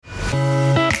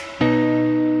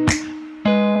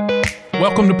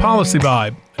Welcome to Policy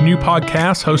Vibe, a new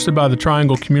podcast hosted by the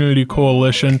Triangle Community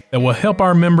Coalition that will help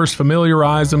our members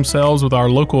familiarize themselves with our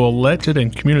local elected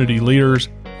and community leaders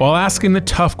while asking the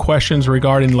tough questions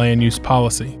regarding land use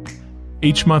policy.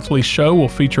 Each monthly show will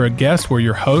feature a guest where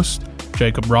your host,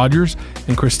 Jacob Rogers,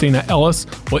 and Christina Ellis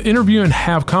will interview and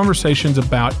have conversations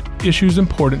about issues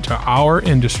important to our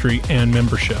industry and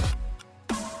membership.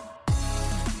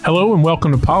 Hello and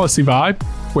welcome to Policy Vibe,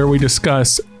 where we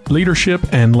discuss leadership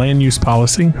and land use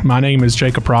policy. My name is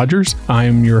Jacob Rogers. I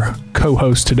am your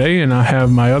co-host today, and I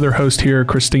have my other host here,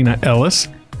 Christina Ellis.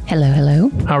 Hello.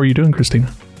 How are you doing,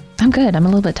 Christina? I'm good. I'm a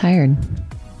little bit tired.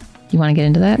 You want to get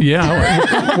into that?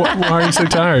 Yeah. Why are you so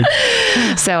tired?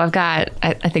 So I've got,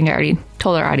 I think I already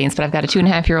told our audience, but I've got a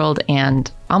 2.5-year-old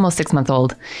and almost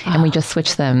 6-month-old. And we just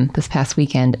switched them this past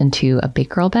weekend into a big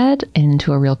girl bed and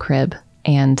into a real crib.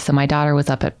 And so my daughter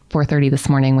was up at 4:30 this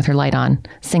morning with her light on,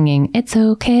 singing, "It's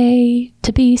okay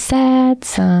to be sad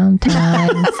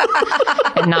sometimes,"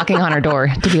 and knocking on her door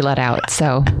to be let out.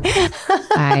 So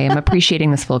I am appreciating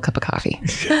this full cup of coffee.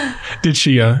 Did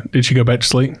she go back to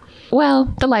sleep?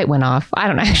 Well, the light went off. I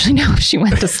don't actually know if she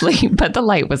went to sleep, but the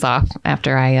light was off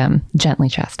after I gently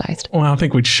chastised. Well, I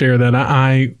think we'd share that.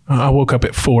 I woke up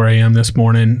at 4 a.m. this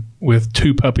morning with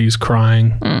 2 puppies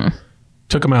crying.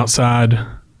 Took them outside.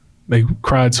 They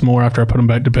cried some more after I put them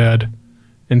back to bed.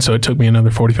 And so it took me another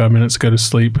 45 minutes to go to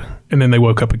sleep. And then they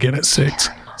woke up again at 6.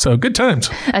 So good times.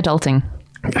 Adulting.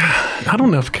 I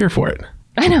don't know if I care for it.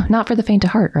 I know. Not for the faint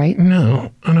of heart, right?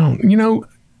 No, I don't. You know,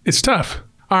 it's tough.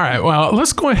 All right. Well,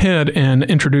 let's go ahead and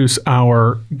introduce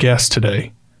our guest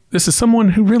today. This is someone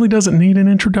who really doesn't need an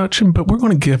introduction, but we're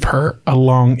going to give her a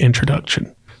long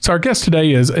introduction. So our guest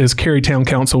today is Cary Town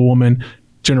Councilwoman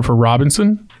Jennifer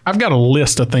Robinson. I've got a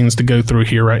list of things to go through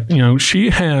here, right? You know,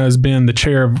 she has been the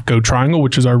chair of Go Triangle,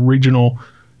 which is our regional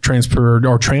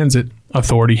transit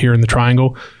authority here in the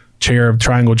Triangle, chair of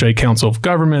Triangle J Council of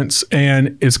Governments,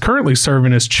 and is currently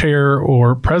serving as chair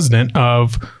or president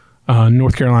of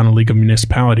North Carolina League of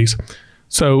Municipalities.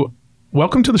 So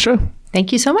welcome to the show.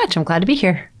 Thank you so much. I'm glad to be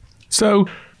here. So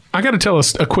I got to tell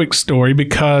us a quick story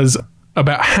because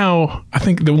about how I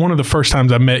think one of the first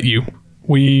times I met you,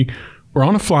 we were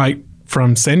on a flight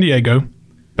from San Diego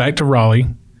back to Raleigh,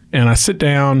 and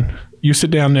you sit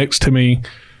down next to me.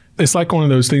 It's like one of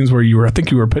those things where I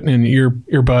think you were putting in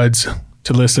earbuds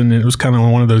to listen. And it was kind of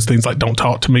one of those things like, don't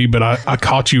talk to me, but I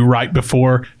caught you right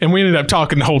before, and we ended up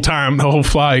talking the whole time, the whole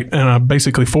flight. And I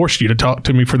basically forced you to talk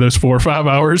to me for those 4 or 5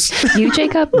 hours. You,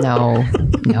 Jacob? No.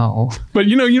 But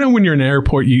you know, when you're in an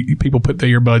airport, people put the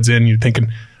earbuds in, you're thinking,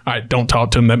 all right, don't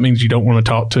talk to them. That means you don't want to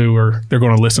talk to, or they're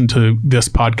going to listen to this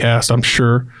podcast, I'm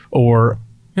sure. Or,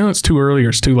 you know, it's too early or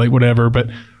it's too late, whatever. But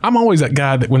I'm always that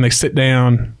guy that when they sit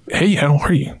down, hey, how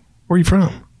are you? Where are you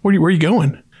from? Where are you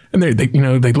going? And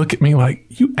they look at me like,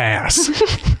 you ass.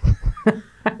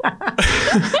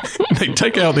 They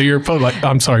take out the earphone like,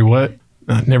 I'm sorry, what?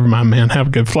 Never mind, man. Have a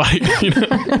good flight. You know?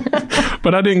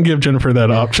 But I didn't give Jennifer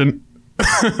that option.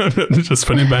 Just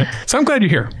put it back. So I'm glad you're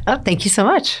here. Oh, thank you so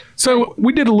much. So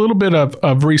we did a little bit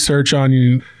of research on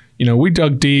you. You know, we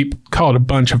dug deep, called a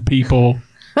bunch of people.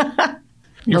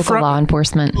 Local law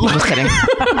enforcement. Just kidding.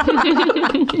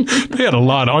 They had a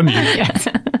lot on you. Yes.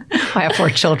 I have 4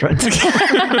 children.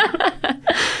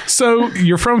 So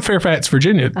you're from Fairfax,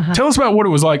 Virginia. Tell us about what it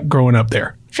was like growing up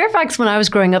there. Fairfax, when I was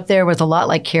growing up there, was a lot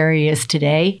like Cary is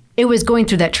today. It was going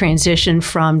through that transition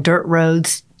from dirt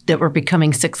roads that were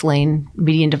becoming 6-lane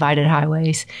median divided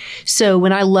highways. So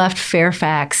when I left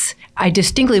Fairfax, I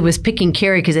distinctly was picking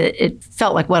Cary because it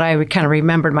felt like what I kind of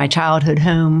remembered my childhood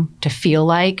home to feel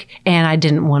like. And I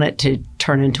didn't want it to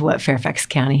turn into what Fairfax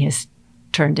County has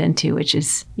turned into, which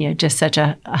is, you know, just such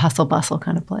a hustle bustle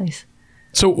kind of place.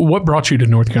 So what brought you to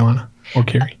North Carolina or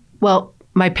Cary? Well,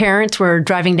 my parents were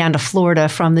driving down to Florida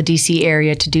from the D.C.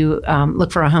 area to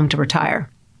look for a home to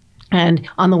retire. And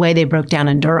on the way, they broke down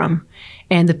in Durham.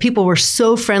 And the people were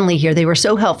so friendly here. They were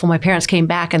so helpful. My parents came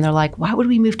back and they're like, why would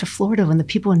we move to Florida when the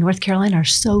people in North Carolina are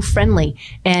so friendly?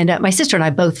 And my sister and I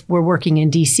both were working in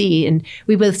D.C. And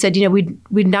we both said, you know,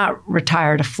 we'd not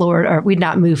retire to Florida, or we'd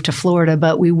not move to Florida,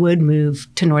 but we would move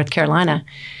to North Carolina.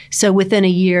 So within a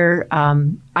year,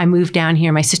 I moved down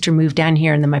here. My sister moved down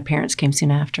here, and then my parents came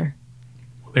soon after.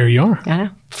 There you are. I know.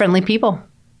 Friendly people.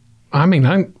 I mean,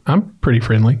 I'm pretty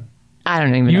friendly. I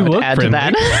don't even know what to add to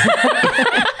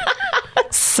that.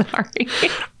 Sorry.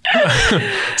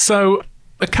 So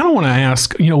I kind of want to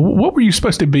ask, you know, what were you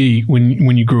supposed to be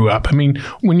when you grew up? I mean,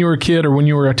 when you were a kid or when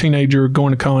you were a teenager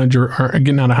going to college or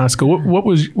getting out of high school, what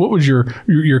was your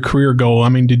career goal? I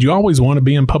mean, did you always want to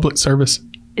be in public service?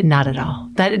 Not at all.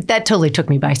 That totally took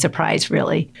me by surprise,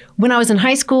 really. When I was in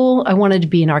high school, I wanted to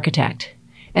be an architect.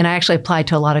 And I actually applied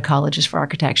to a lot of colleges for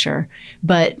architecture.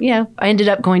 But, I ended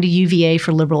up going to UVA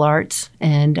for liberal arts.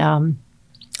 And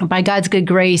by God's good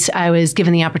grace, I was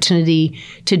given the opportunity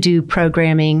to do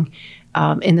programming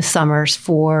in the summers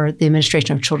for the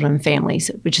Administration of Children and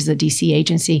Families, which is a DC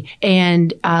agency,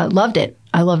 and loved it.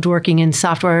 I loved working in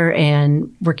software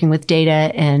and working with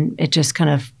data, and it just kind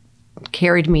of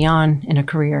carried me on in a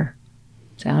career.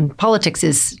 So, and politics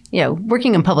is,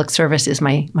 working in public service is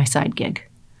my side gig.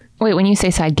 Wait, when you say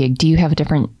side gig, do you have a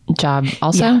different job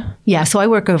also? Yeah, so I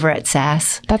work over at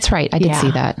SAS. That's right. I did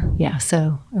see that. Yeah,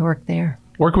 so I work there.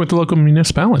 Working with the local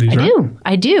municipalities, right?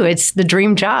 I do. It's the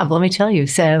dream job, let me tell you.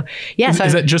 So, yeah.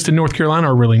 Is that just in North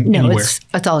Carolina or really anywhere? No, it's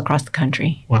all across the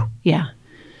country. Wow. Yeah.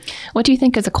 What do you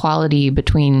think is a quality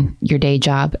between your day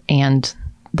job and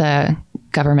the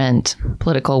government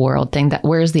political world thing?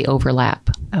 Where's the overlap?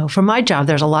 Oh, for my job,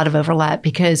 there's a lot of overlap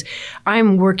because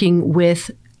I'm working with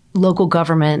local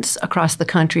governments across the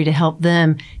country to help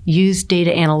them use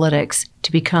data analytics to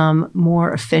become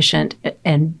more efficient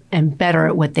and better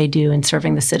at what they do in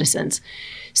serving the citizens.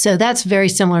 So that's very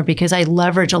similar because I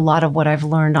leverage a lot of what I've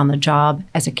learned on the job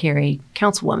as a Cary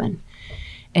councilwoman.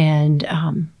 And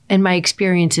my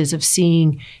experiences of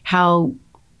seeing how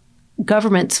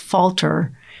governments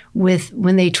falter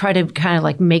when they try to kind of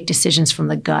like make decisions from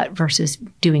the gut versus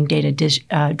doing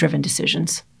data-driven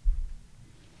decisions.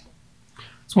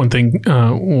 One thing,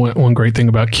 one great thing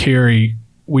about Cary,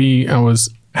 I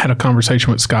had a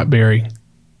conversation with Scott Berry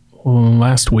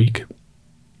last week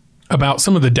about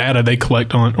some of the data they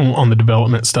collect on the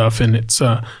development stuff, and it's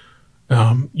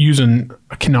using,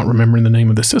 I cannot remember the name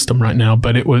of the system right now,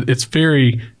 but it's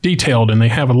very detailed, and they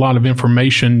have a lot of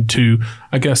information to,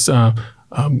 I guess,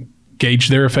 gauge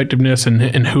their effectiveness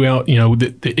and who out,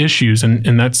 the issues,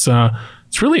 and that's.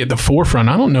 It's really at the forefront.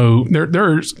 I don't know.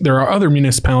 There are other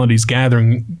municipalities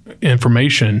gathering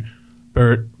information,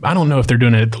 but I don't know if they're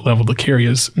doing it at the level that Cary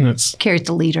is. Cary's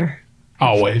the leader.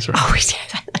 Always, right? Always.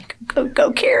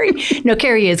 Go Cary. No,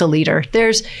 Cary is a leader.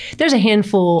 There's a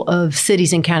handful of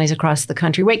cities and counties across the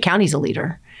country. Wake County's a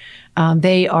leader.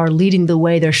 They are leading the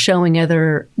way. They're showing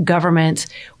other governments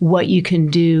what you can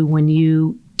do when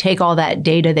you take all that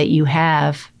data that you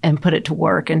have and put it to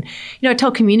work. And, I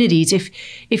tell communities,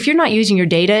 if you're not using your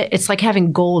data, it's like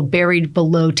having gold buried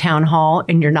below town hall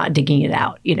and you're not digging it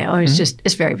out.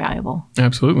 It's very valuable.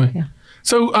 Absolutely. Yeah.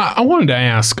 So I wanted to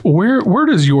ask, where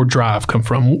does your drive come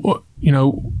from?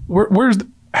 You're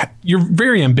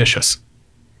very ambitious.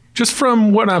 Just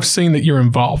from what I've seen that you're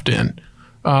involved in,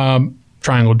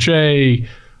 Triangle J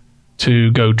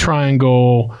to Go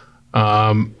Triangle.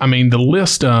 The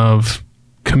list of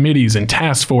committees and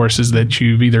task forces that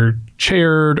you've either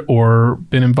chaired or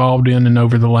been involved in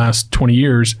over the last 20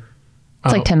 years.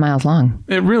 It's like 10 miles long.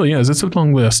 It really is. It's a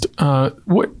long list.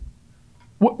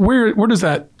 Where does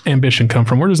that ambition come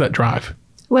from? Where does that drive?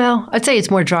 Well, I'd say it's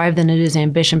more drive than it is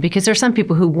ambition because there's some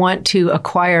people who want to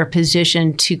acquire a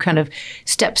position to kind of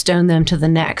stepstone them to the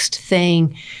next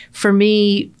thing. For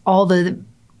me, all the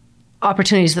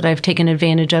opportunities that I've taken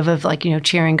advantage of like,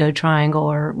 chairing Go Triangle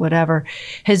or whatever,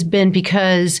 has been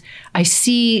because I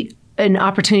see an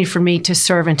opportunity for me to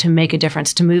serve and to make a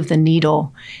difference, to move the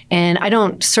needle. And I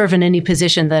don't serve in any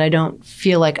position that I don't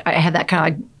feel like I have that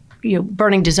kind of like,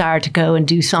 burning desire to go and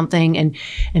do something and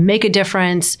make a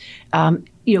difference,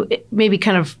 maybe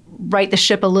kind of right the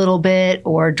ship a little bit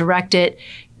or direct it,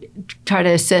 try to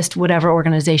assist whatever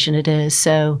organization it is.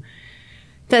 So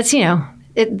that's,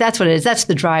 that's what it is. That's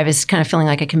the drive, is kind of feeling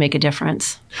like I can make a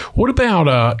difference. What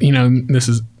about, do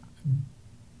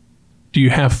you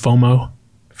have FOMO,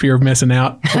 fear of missing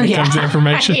out when it comes to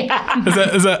information?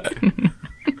 Yeah. Is that?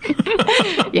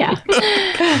 Yeah.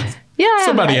 Yeah.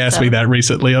 Somebody asked me that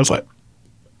recently. I was like,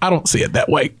 I don't see it that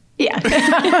way. Yeah.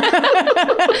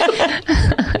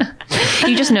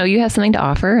 You just know you have something to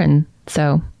offer. And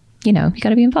so, you got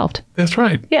to be involved. That's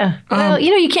right. Yeah. Well,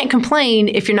 you can't complain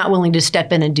if you're not willing to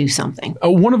step in and do something.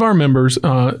 One of our members,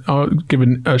 I'll give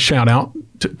a shout out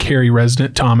to Cary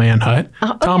resident, Tom Anhut.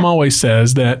 Tom always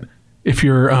says that if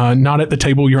you're not at the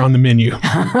table, you're on the menu.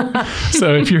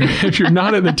 So if you're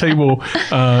not at the table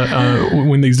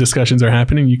when these discussions are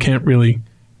happening, you can't really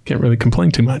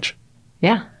complain too much.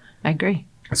 Yeah, I agree.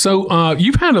 So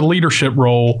you've had a leadership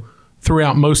role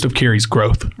throughout most of Cary's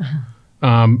growth.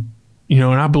 And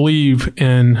I believe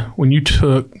when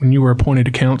you were appointed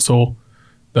to council,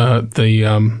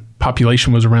 the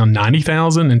population was around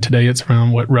 90,000, and today it's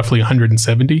around roughly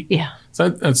 170. Yeah. So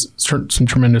that's some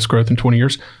tremendous growth in 20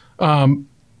 years.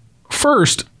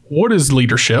 First, what is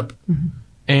leadership? Mm-hmm.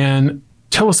 And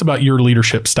tell us about your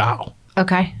leadership style.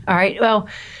 Okay. All right. Well,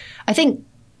 I think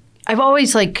I've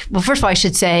always first of all, I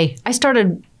should say I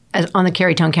started on the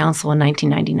Carytown Council in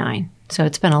 1999. So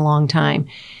it's been a long time.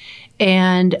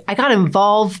 And I got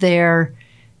involved there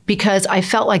because I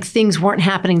felt like things weren't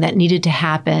happening that needed to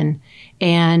happen.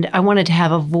 And I wanted to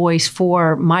have a voice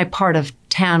for my part of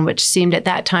town, which seemed at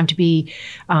that time to be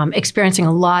experiencing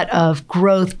a lot of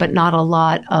growth, but not a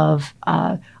lot of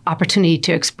opportunity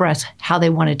to express how they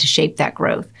wanted to shape that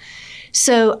growth.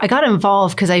 So I got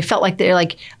involved because I felt like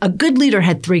a good leader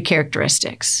had three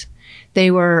characteristics.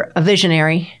 They were a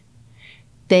visionary,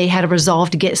 they had a resolve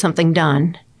to get something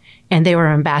done, and they were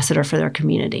an ambassador for their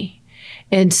community.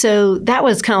 And so that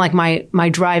was kind of like my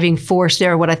driving force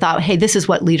there, what I thought, hey, this is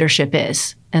what leadership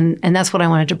is. And that's what I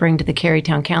wanted to bring to the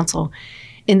Carytown Council.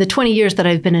 In the 20 years that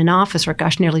I've been in office, or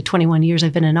gosh, nearly 21 years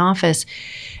I've been in office,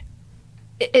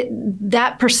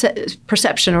 that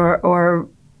perception or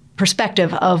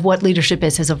perspective of what leadership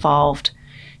is has evolved.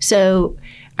 So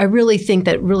I really think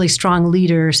that really strong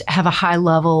leaders have a high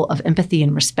level of empathy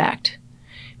and respect,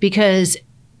 because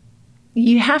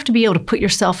you have to be able to put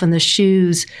yourself in the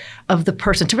shoes of the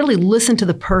person, to really listen to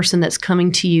the person that's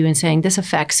coming to you and saying, this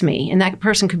affects me. And that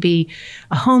person could be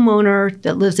a homeowner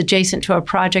that lives adjacent to a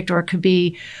project, or it could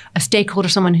be a stakeholder,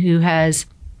 someone who has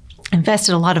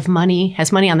invested a lot of money,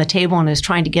 has money on the table and is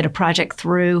trying to get a project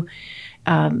through.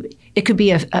 It could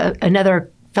be another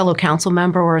fellow council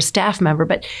member or a staff member,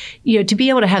 but to be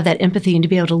able to have that empathy and to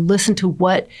be able to listen to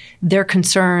what their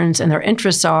concerns and their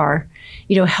interests are,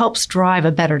 helps drive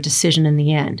a better decision in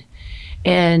the end.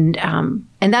 And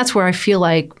that's where I feel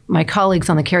like my colleagues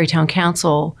on the Carytown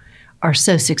Council are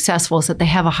so successful, is that they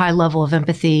have a high level of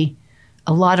empathy,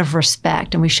 a lot of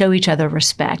respect, and we show each other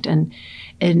respect. And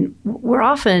we're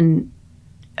often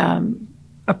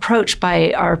approached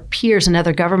by our peers in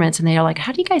other governments, and they are like,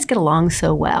 how do you guys get along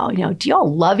so well? Do you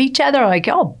all love each other? Like,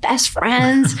 y'all best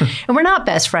friends? And we're not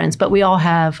best friends, but we all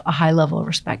have a high level of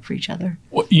respect for each other.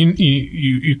 Well,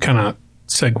 you kind of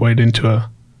segued into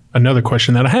another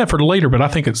question that I have for later, but I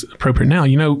think it's appropriate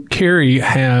now. Cary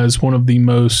has one of the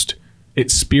most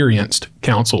experienced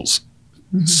councils,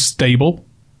 stable.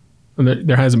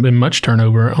 There hasn't been much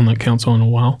turnover on the council in a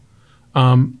while.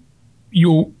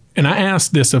 And I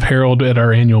asked this of Harold at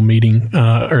our annual meeting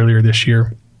earlier this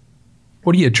year.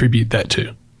 What do you attribute that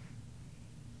to?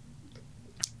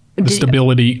 The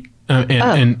stability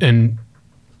and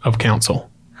of council.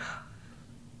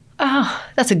 Oh,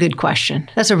 that's a good question.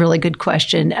 That's a really good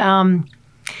question.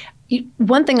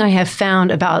 One thing I have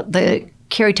found about the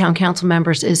Carytown Council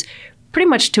members is pretty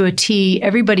much to a T,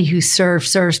 everybody who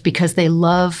serves because they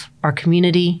love our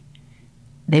community,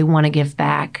 they want to give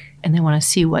back, and they want to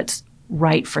see what's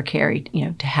right for Cary,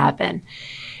 to happen.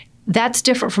 That's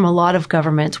different from a lot of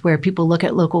governments where people look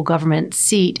at local government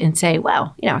seat and say,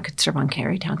 well, I could serve on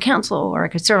Carytown Council, or I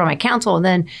could serve on my council, and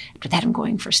then after that I'm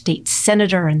going for state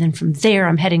senator, and then from there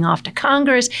I'm heading off to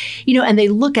Congress, and they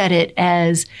look at it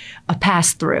as a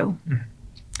pass-through.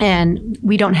 And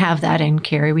we don't have that in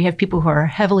Cary. We have people who are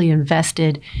heavily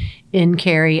invested in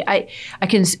Cary. I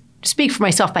can speak for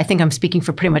myself, but I think I'm speaking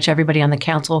for pretty much everybody on the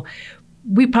council.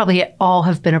 We probably all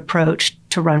have been approached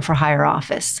to run for higher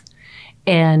office.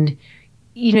 And,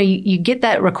 you get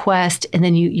that request, and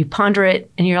then you ponder it,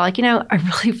 and you're like, I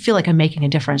really feel like I'm making a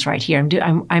difference right here.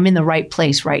 I'm in the right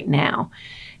place right now.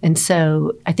 And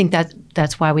so I think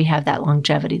that's why we have that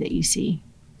longevity that you see.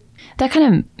 That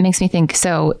kind of makes me think,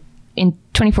 so in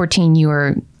 2014, you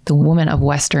were the woman of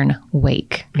Western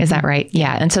Wake. Is that right?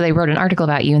 Yeah. And so they wrote an article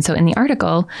about you. And so in the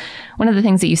article, one of the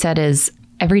things that you said is,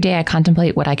 every day I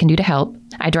contemplate what I can do to help.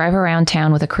 I drive around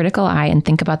town with a critical eye and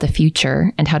think about the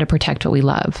future and how to protect what we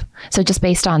love. So just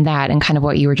based on that and kind of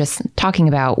what you were just talking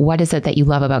about, what is it that you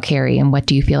love about Cary, and what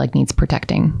do you feel like needs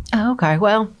protecting? Oh, okay.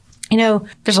 Well,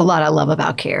 there's a lot I love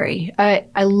about Cary.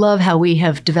 I love how we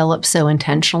have developed so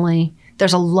intentionally.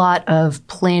 There's a lot of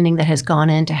planning that has gone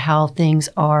into how things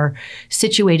are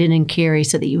situated in Cary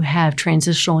so that you have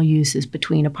transitional uses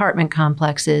between apartment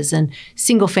complexes and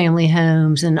single-family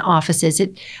homes and offices.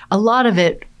 A lot of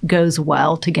it goes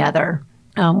well together.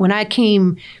 When I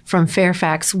came from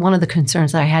Fairfax, one of the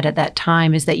concerns that I had at that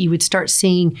time is that you would start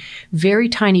seeing very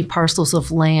tiny parcels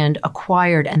of land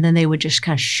acquired, and then they would just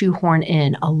kind of shoehorn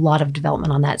in a lot of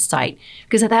development on that site.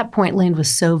 Because at that point, land was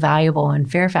so valuable in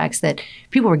Fairfax that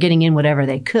people were getting in whatever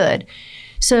they could.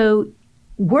 So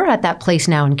we're at that place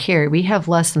now in Cary. We have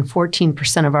less than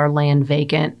 14% of our land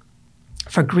vacant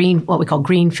for what we call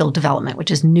greenfield development, which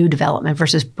is new development,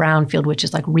 versus brownfield, which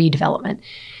is like redevelopment.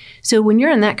 So when you're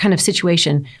in that kind of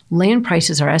situation, land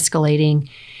prices are escalating,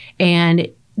 and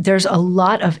there's a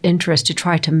lot of interest to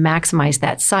try to maximize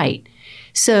that site.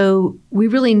 So we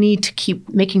really need to keep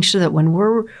making sure that when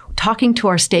we're talking to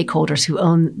our stakeholders who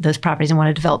own those properties and want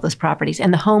to develop those properties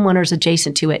and the homeowners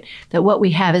adjacent to it, that what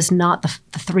we have is not the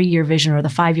 3-year vision or the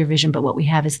 5-year vision, but what we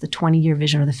have is the 20-year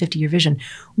vision or the 50-year vision.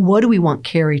 What do we want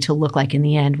Cary to look like in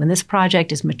the end? When this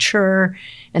project is mature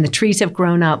and the trees have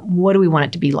grown up, what do we want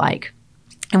it to be like?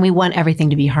 And we want everything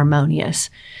to be harmonious.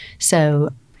 So,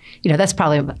 that's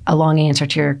probably a long answer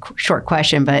to your short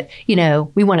question, but,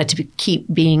 we want it to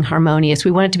keep being harmonious.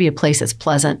 We want it to be a place that's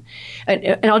pleasant.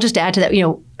 And I'll just add to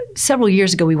that, several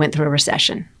years ago, we went through a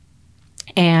recession.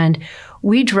 And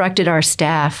we directed our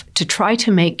staff to try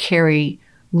to make Cary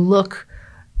look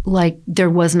like there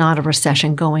was not a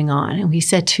recession going on. And we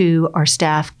said to our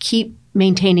staff, keep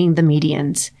maintaining the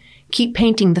medians. Keep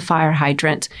painting the fire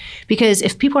hydrants, because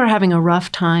if people are having a rough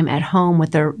time at home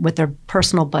with their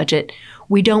personal budget,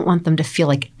 we don't want them to feel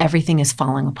like everything is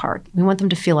falling apart. We want them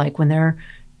to feel like when they're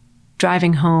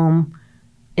driving home,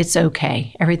 it's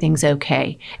okay. Everything's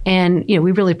okay. And,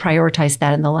 we really prioritized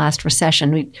that in the last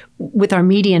recession. With our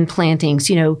median plantings,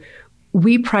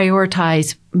 we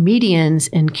prioritize medians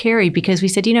in Cary because we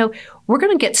said, we're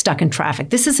going to get stuck in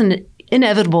traffic. This is an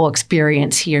inevitable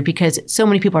experience here because so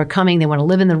many people are coming. They want to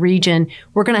live in the region.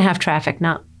 We're going to have traffic,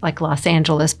 not like Los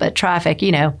Angeles, but traffic,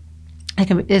 it's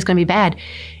going to be bad.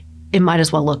 It might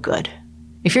as well look good.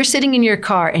 If you're sitting in your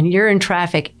car and you're in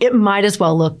traffic, it might as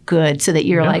well look good so that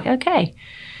you're like, okay,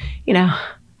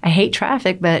 I hate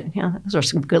traffic, but those are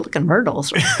some good looking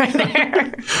myrtles right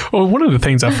there. Well, one of the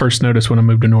things I first noticed when I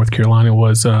moved to North Carolina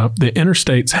was the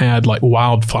interstates had like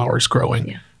wildflowers growing.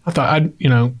 Yeah. I thought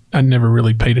I'd never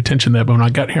really paid attention to that, but when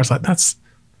I got here, I was like, that's,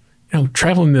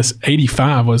 traveling this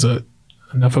 85 was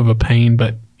enough of a pain,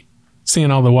 but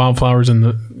seeing all the wildflowers and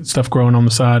the stuff growing on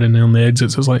the side and on the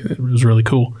exits, it was really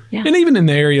cool. Yeah. And even in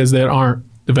the areas that aren't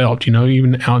developed,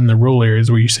 even out in the rural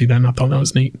areas where you see that, and I thought that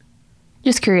was neat.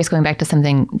 Just curious, going back to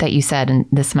something that you said, and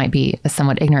this might be a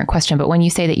somewhat ignorant question, but when you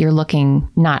say that you're looking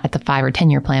not at the 5 or 10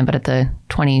 year plan, but at the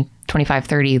 20, 25,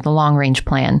 30, the long range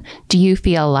plan, do you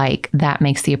feel like that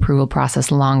makes the approval process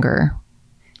longer?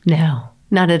 No,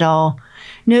 not at all.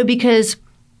 No, because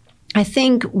I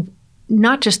think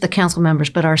not just the council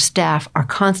members, but our staff are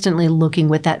constantly looking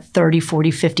with that 30, 40,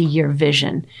 50-year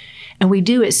vision. And we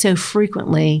do it so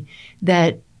frequently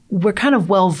that we're kind of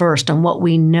well-versed on what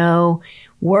we know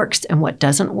works and what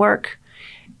doesn't work.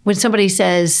 When somebody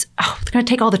says, they're going to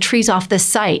take all the trees off this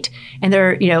site, and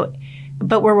they're,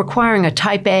 but we're requiring a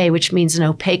type A, which means an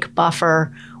opaque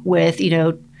buffer with,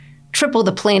 triple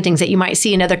the plantings that you might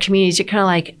see in other communities, you're kind of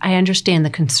like, I understand the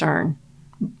concern,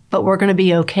 but we're going to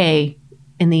be okay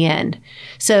in the end.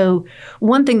 So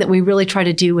one thing that we really try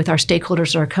to do with our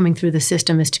stakeholders that are coming through the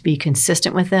system is to be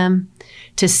consistent with them,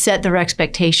 to set their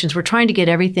expectations. We're trying to get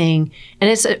everything,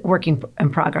 and it's a work in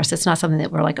progress. It's not something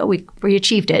that we're like, we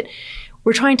achieved it.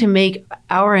 We're trying to make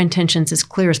our intentions as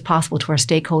clear as possible to our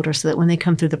stakeholders so that when they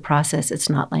come through the process, it's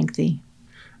not lengthy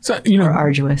or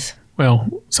arduous. Well,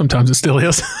 sometimes it still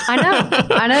is.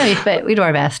 I know, but we do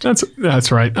our best.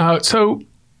 That's right. So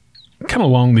kind of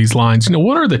along these lines,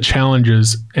 what are the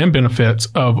challenges and benefits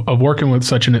of working with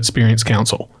such an experienced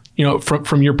council,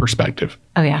 from your perspective?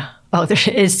 Oh, yeah. Oh, it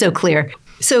is so clear.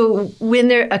 So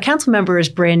when a council member is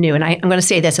brand new, and I'm going to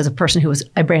say this as a person who was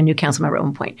a brand new council member at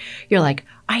one point, you're like,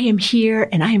 I am here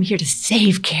and I am here to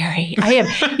save Cary. I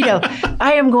am,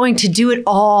 I am going to do it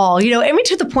all. I mean,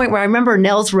 to the point where I remember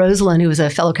Nels Rosalind, who was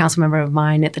a fellow council member of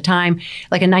mine at the time,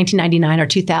 like in 1999 or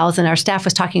 2000, our staff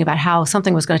was talking about how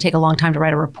something was going to take a long time to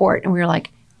write a report. And we were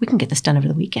like, we can get this done over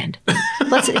the weekend.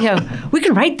 Let's, we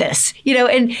can write this,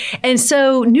 and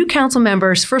so new council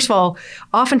members, first of all,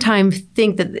 oftentimes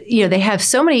think that, they have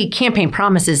so many campaign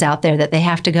promises out there that they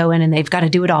have to go in and they've got to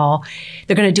do it all.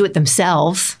 They're going to do it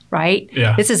themselves, right?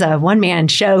 Yeah. This is a one-man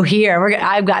show here.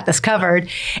 I've got this covered.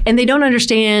 And they don't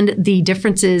understand the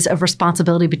differences of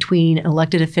responsibility between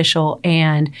elected official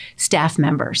and staff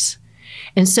members.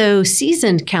 And so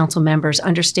seasoned council members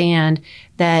understand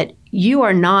that you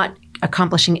are not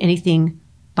accomplishing anything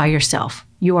by yourself.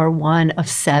 You are one of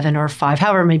 7 or 5,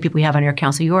 however many people you have on your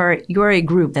council. You are a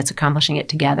group that's accomplishing it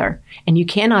together. And you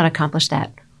cannot accomplish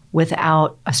that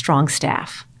without a strong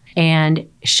staff. And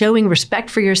showing respect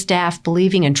for your staff,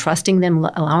 believing and trusting them,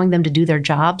 allowing them to do their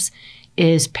jobs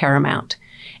is paramount.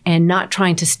 And not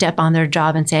trying to step on their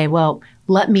job and say, well,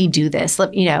 let me do this.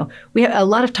 We have a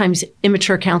lot of times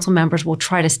immature council members will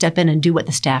try to step in and do what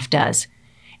the staff does.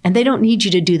 And they don't need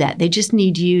you to do that. They just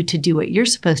need you to do what you're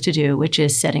supposed to do, which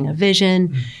is setting a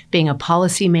vision, being a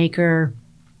policymaker,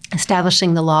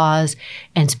 establishing the laws,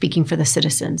 and speaking for the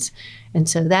citizens. And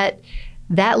so that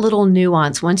little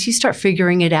nuance, once you start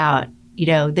figuring it out,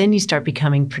 then you start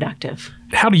becoming productive.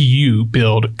 how do you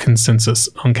build consensus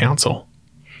on council?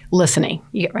 Listening,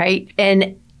 right?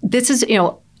 And this is,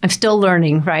 I'm still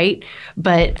learning, right?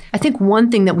 But I think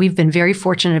one thing that we've been very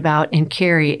fortunate about in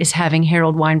Cary is having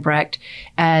Harold Weinbrecht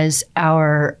as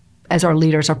our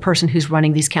leaders, our person who's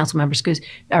running these council members,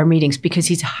 our meetings, because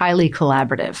he's highly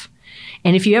collaborative.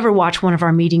 And if you ever watch one of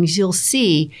our meetings, you'll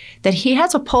see that he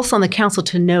has a pulse on the council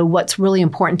to know what's really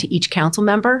important to each council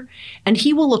member. And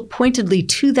he will look pointedly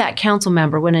to that council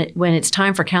member when it's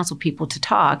time for council people to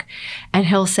talk. And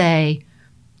he'll say,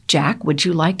 Jack, would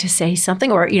you like to say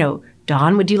something? Or,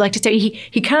 Don, would you like to say?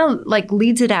 He kind of like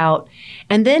leads it out.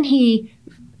 And then he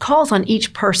calls on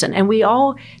each person. And we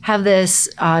all have this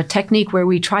technique where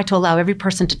we try to allow every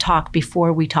person to talk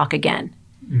before we talk again.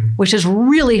 Which is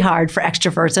really hard for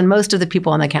extroverts, and most of the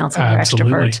people on the council are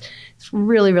extroverts. It's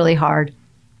really, really hard.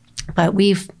 But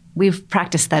we've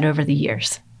practiced that over the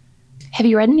years. Have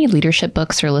you read any leadership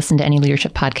books or listened to any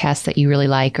leadership podcasts that you really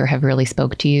like or have really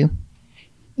spoke to you?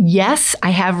 Yes,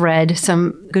 I have read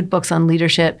some good books on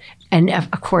leadership. And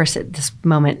of course, at this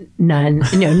moment, none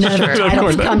of the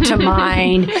titles come to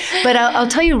mind. But I'll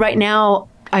tell you right now,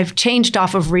 I've changed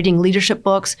off of reading leadership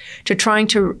books to trying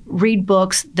to read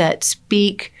books that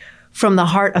speak from the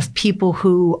heart of people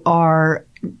who are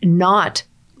not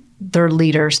their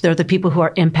leaders. They're the people who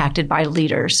are impacted by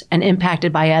leaders and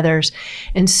impacted by others.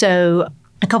 And so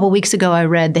a couple of weeks ago, I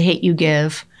read The Hate U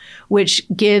Give, which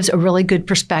gives a really good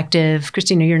perspective.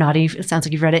 Christina, you're nodding. It sounds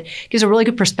like you've read it. Gives a really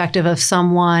good perspective of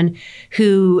someone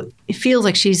who feels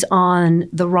like she's on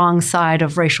the wrong side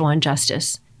of racial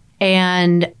injustice.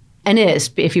 And is,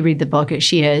 if you read the book,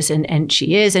 she is, and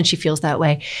she is, and she feels that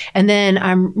way. And then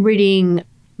I'm reading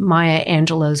Maya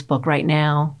Angelou's book right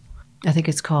now. I think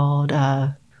it's called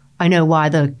I Know Why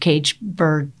the Caged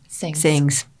Bird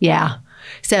Sings. Yeah.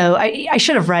 So I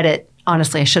should have read it.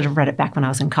 Honestly, I should have read it back when I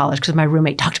was in college because my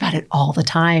roommate talked about it all the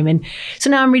time. And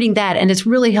so now I'm reading that, and it's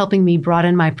really helping me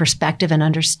broaden my perspective and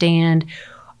understand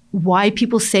why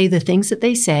people say the things that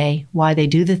they say, why they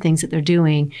do the things that they're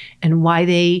doing, and why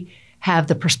they have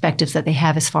the perspectives that they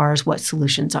have as far as what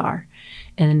solutions are.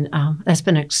 And that's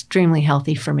been extremely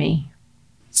healthy for me.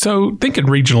 So thinking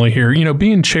regionally here,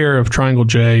 being chair of Triangle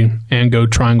J and Go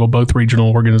Triangle, both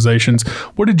regional organizations,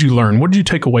 what did you learn? What did you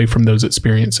take away from those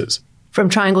experiences? From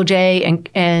Triangle J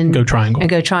and Go Triangle. And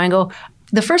Go Triangle.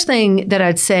 The first thing that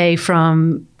I'd say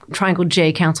from Triangle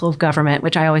J Council of Government,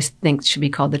 which I always think should be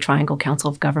called the Triangle Council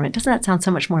of Government. Doesn't that sound so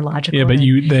much more logical? Yeah, but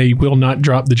they will not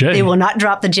drop the J. They will not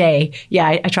drop the J. Yeah,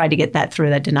 I tried to get that through.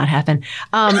 That did not happen.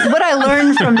 What I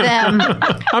learned from them...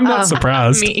 I'm not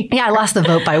surprised. Yeah, I lost the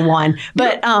vote by 1.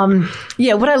 But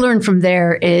what I learned from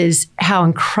there is how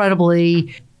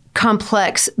incredibly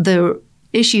complex the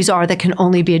issues are that can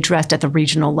only be addressed at the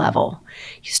regional level.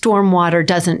 Stormwater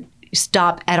doesn't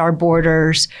stop at our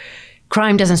borders.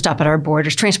 Crime doesn't stop at our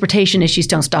borders. Transportation issues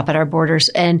don't stop at our borders.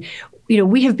 And,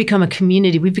 we have become a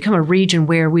community. We've become a region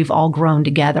where we've all grown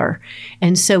together.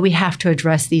 And so we have to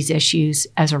address these issues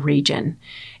as a region.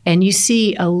 And you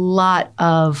see a lot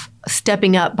of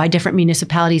stepping up by different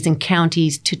municipalities and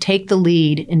counties to take the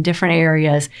lead in different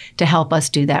areas to help us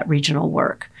do that regional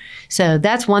work. So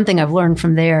that's one thing I've learned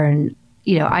from there. And,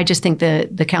 I just think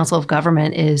the Council of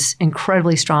Government is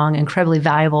incredibly strong, incredibly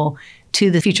valuable to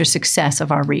the future success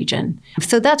of our region.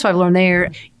 So that's what I've learned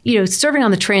there. Serving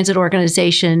on the transit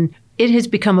organization, it has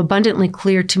become abundantly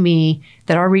clear to me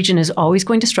that our region is always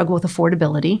going to struggle with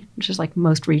affordability, which is like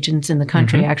most regions in the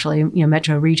country, actually,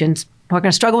 metro regions. We're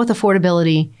going to struggle with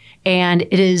affordability, and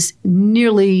it is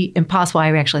nearly impossible.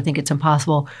 I actually think it's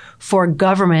impossible for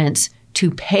governments to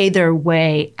pay their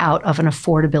way out of an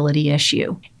affordability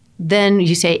issue. Then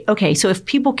you say, okay, so if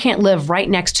people can't live right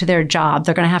next to their job,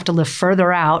 they're going to have to live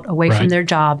further out away from their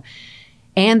job,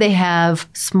 and they have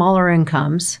smaller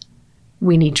incomes.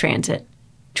 We need transit.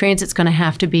 Transit's going to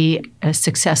have to be a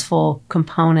successful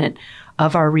component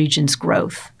of our region's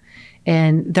growth.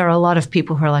 And there are a lot of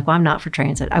people who are like, well, I'm not for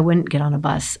transit. I wouldn't get on a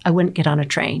bus. I wouldn't get on a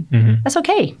train. That's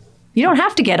okay. You don't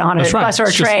have to get on a bus or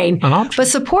a train, but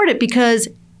support it because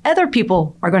other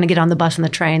people are going to get on the bus and the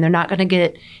train. They're not going to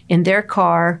get in their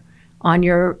car on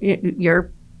your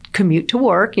commute to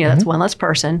work. That's one less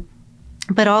person.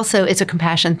 But also, it's a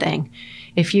compassion thing.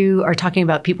 If you are talking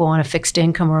about people on a fixed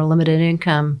income or a limited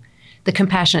income, the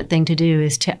compassionate thing to do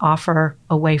is to offer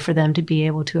a way for them to be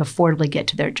able to affordably get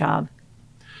to their job.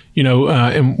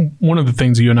 And one of the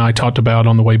things you and I talked about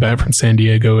on the way back from San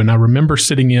Diego, and I remember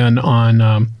sitting in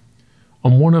on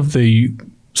one of the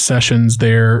sessions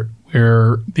there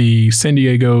where the San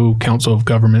Diego Council of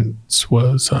Governments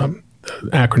was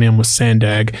acronym was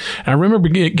SANDAG. And I remember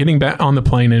getting back on the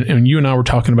plane, and you and I were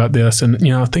talking about this, and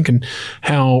thinking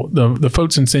how the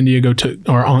folks in San Diego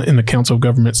in the Council of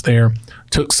Governments there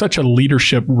took such a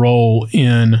leadership role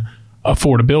in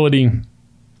affordability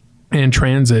and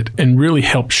transit, and really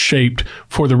helped shape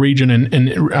for the region.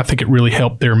 And I think it really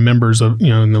helped their members of,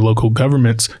 in the local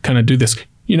governments kind of do this.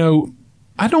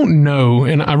 I don't know.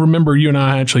 And I remember you and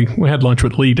I we had lunch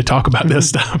with Lee to talk about this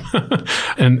stuff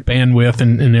and bandwidth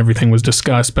and everything was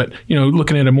discussed. But,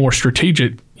 looking at a more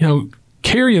strategic,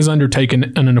 Cary has undertaken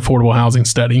an affordable housing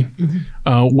study.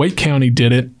 Wake County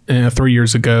did it 3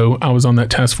 years ago. I was on that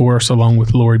task force along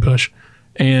with Lori Bush.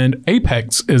 And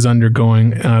Apex is undergoing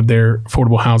their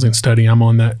affordable housing study. I'm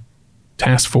on that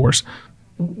task force.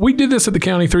 We did this at the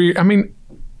county 3 years. I mean,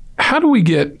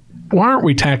 why aren't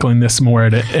we tackling this more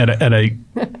at a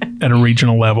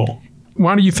regional level?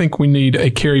 Why do you think we need a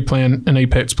Cary plan, an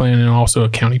Apex plan, and also a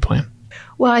county plan?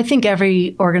 Well, I think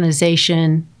every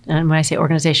organization, and when I say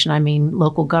organization, I mean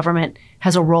local government,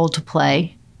 has a role to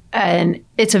play. And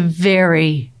it's a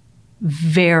very,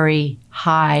 very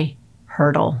high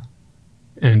hurdle.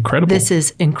 Incredible. This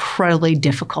is incredibly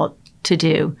difficult to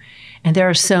do. And there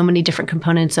are so many different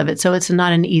components of it. So it's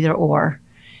not an either or.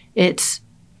 It's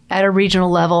at a regional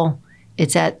level.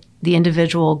 It's at the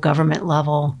individual government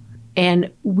level. And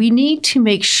we need to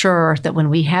make sure that when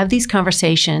we have these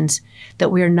conversations, that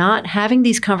we are not having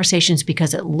these conversations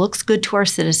because it looks good to our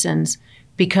citizens,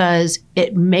 because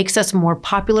it makes us more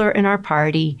popular in our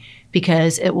party,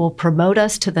 because it will promote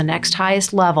us to the next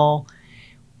highest level.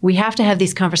 We have to have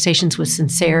these conversations with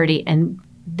sincerity, and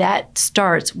that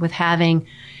starts with having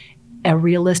a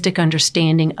realistic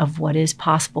understanding of what is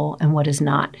possible and what is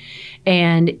not.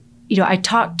 And, I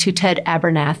talked to Ted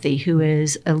Abernathy, who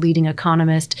is a leading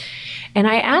economist, and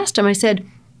I asked him, I said,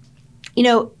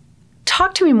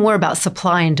 talk to me more about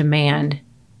supply and demand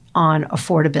on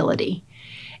affordability.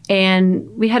 And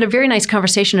we had a very nice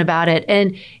conversation about it.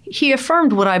 And he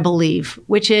affirmed what I believe,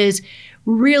 which is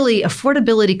really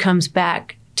affordability comes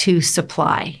back to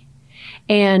supply.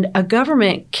 And a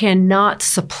government cannot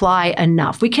supply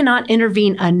enough. We cannot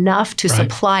intervene enough to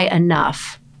supply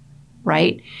enough,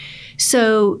 right?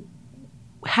 So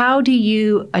how do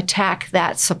you attack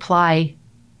that supply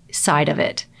side of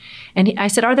it? And I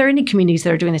said, are there any communities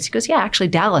that are doing this? He goes, yeah, actually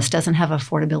Dallas doesn't have an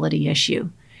affordability issue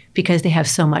because they have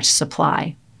so much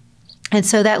supply. And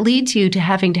so that leads you to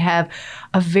having to have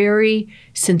a very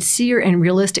sincere and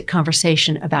realistic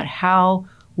conversation about how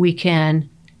we can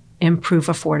improve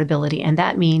affordability. And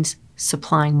that means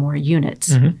supplying more units.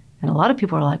 And a lot of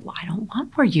people are like, well, I don't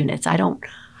want more units. I don't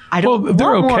Well,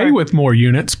 they're okay with more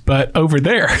units, but over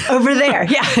there.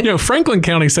 Yeah. Franklin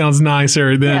County sounds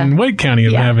nicer than Wake County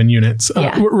of having units,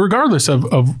 regardless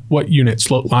of what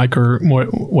units look like or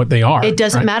what they are. It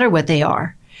doesn't matter what they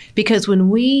are. Because when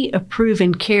we approve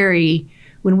in Cary,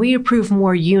 when we approve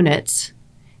more units,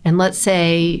 and let's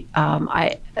say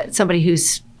somebody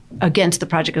who's against the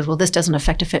project goes, well, this doesn't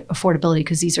affect affordability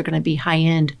because these are going to be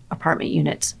high-end apartment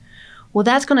units. Well,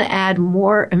 that's going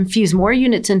to infuse more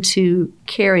units into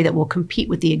Cary that will compete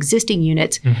with the existing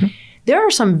units. There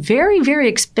are some very, very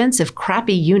expensive,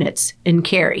 crappy units in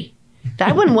Cary that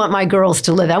I wouldn't want my girls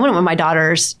to live in. I wouldn't want my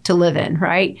daughters to live in,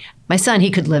 right? My son,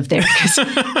 he could live there because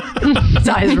his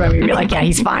eyes were be like, yeah,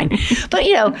 he's fine. But,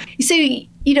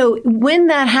 when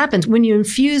that happens, when you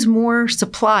infuse more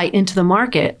supply into the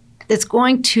market, it's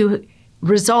going to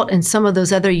result in some of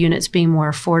those other units being more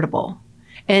affordable.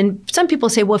 And some people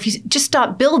say, well, if you just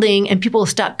stop building and people will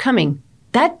stop coming,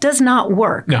 that does not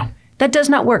work. No. That does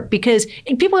not work because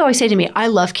people always say to me, I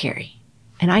love Cary.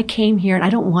 And I came here and I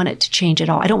don't want it to change at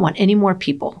all. I don't want any more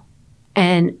people.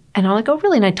 And I'm like, oh,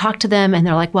 really? And I talked to them and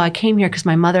they're like, well, I came here because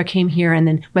my mother came here and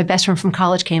then my best friend from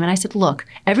college came. And I said, look,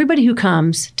 everybody who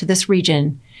comes to this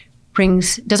region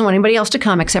doesn't want anybody else to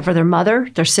come except for their mother,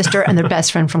 their sister, and their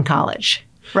best friend from college,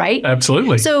 right?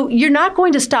 Absolutely. So you're not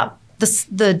going to stop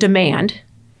the demand.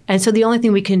 And so the only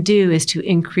thing we can do is to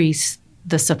increase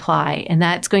the supply. And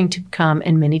that's going to come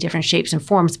in many different shapes and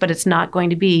forms, but it's not going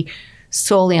to be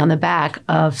solely on the back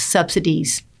of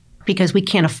subsidies because we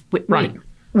can't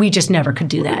we just never could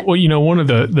do that. Well, one of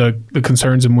the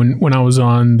concerns, and when I was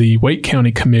on the Wake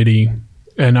County committee,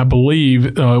 and I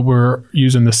believe we're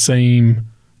using the same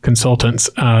consultants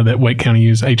that Wake County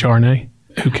used, HR&A,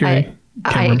 who Cary.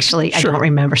 I don't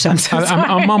remember, so I'm so sorry.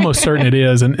 I'm almost certain it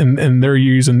is, and they're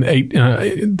using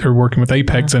they're working with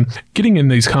Apex and getting in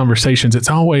these conversations. It's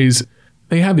always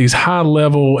they have these high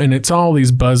level, and it's all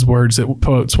these buzzwords that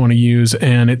folks want to use,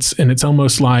 and it's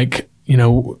almost like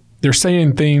they're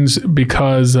saying things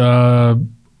because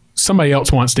somebody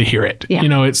else wants to hear it.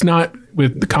 Yeah. It's not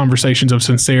with the conversations of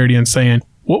sincerity and saying,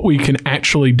 what we can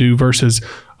actually do versus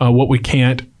what we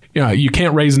can't. You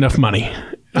can't raise enough money.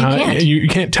 You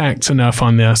can't tax enough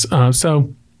on this.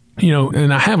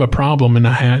 And I have a problem, and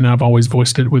I've always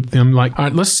voiced it with them. Like, all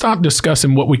right, let's stop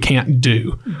discussing what we can't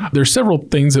do. There's several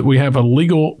things that we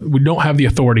don't have the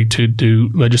authority to do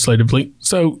legislatively.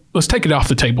 So let's take it off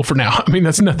the table for now. I mean,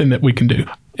 that's nothing that we can do.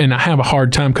 And I have a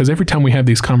hard time because every time we have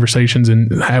these conversations,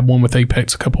 and I had one with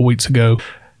Apex a couple of weeks ago,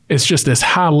 it's just this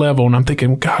high level. And I'm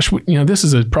thinking, gosh, this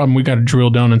is a problem we got to drill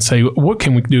down and say, what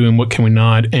can we do and what can we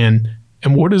not? And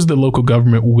what is the local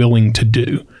government willing to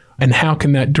do? And how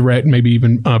can that direct maybe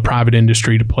even private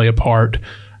industry to play a part?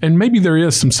 And maybe there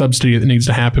is some subsidy that needs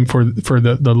to happen for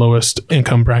the lowest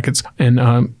income brackets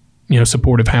and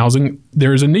supportive housing.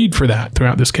 There is a need for that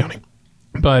throughout this county.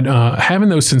 But having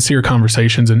those sincere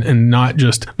conversations and not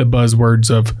just the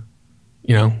buzzwords of,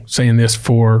 saying this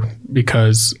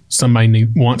because somebody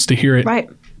wants to hear it. Right.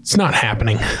 It's not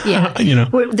happening. Yeah.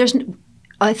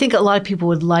 I think a lot of people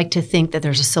would like to think that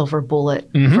there's a silver bullet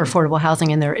for affordable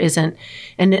housing, and there isn't.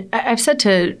 And I've said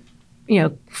to,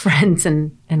 friends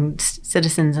and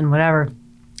citizens and whatever,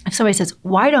 if somebody says,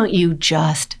 why don't you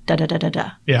just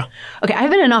da-da-da-da-da? Yeah. Okay,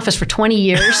 I've been in office for 20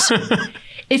 years.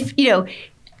 If,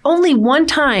 only one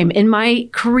time in my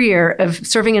career of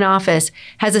serving in office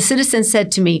has a citizen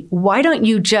said to me, why don't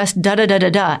you just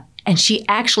da-da-da-da-da? And she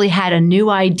actually had a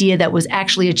new idea that was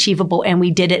actually achievable, and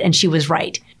we did it, and she was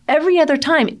right. Every other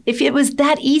time, if it was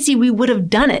that easy, we would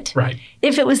have done it. Right.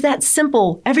 If it was that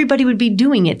simple, everybody would be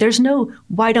doing it. There's no,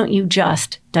 why don't you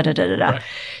just da-da-da-da-da. Right.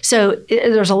 So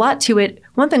there's a lot to it.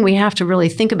 One thing we have to really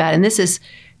think about, and this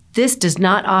does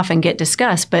not often get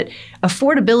discussed, but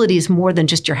affordability is more than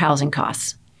just your housing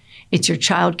costs. It's your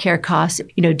child care costs.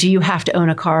 Do you have to own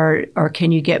a car, or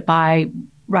can you get by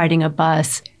riding a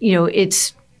bus?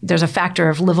 There's a factor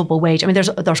of livable wage. I mean, there's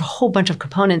a whole bunch of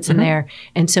components in there.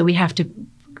 And so we have to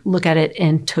look at it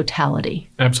in totality.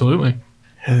 Absolutely.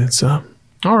 And it's all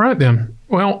right then.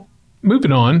 Well,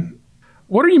 moving on.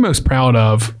 What are you most proud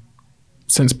of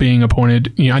since being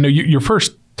appointed? I know your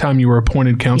first time you were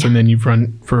appointed councilor, and then you've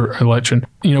run for election.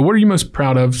 What are you most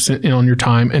proud of on your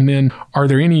time? And then are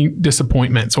there any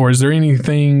disappointments, or is there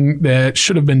anything that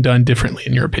should have been done differently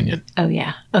in your opinion? Oh,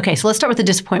 yeah. Okay, so let's start with the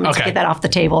disappointments to get that off the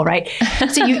table, right?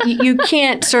 So you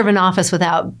can't serve in office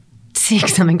without seeing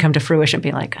something come to fruition and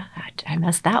being like, I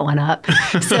messed that one up.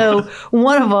 So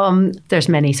one of them, there's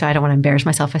many, so I don't want to embarrass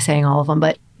myself by saying all of them,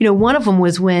 but one of them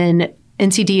was when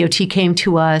NCDOT came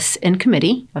to us in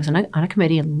committee. I was on a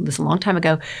committee, and this is a long time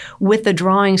ago, with the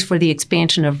drawings for the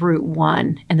expansion of Route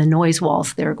 1 and the noise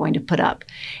walls they were going to put up.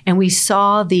 And we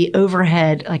saw the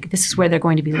overhead, like this is where they're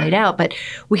going to be laid out. But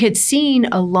we had seen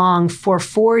along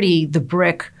 440 the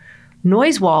brick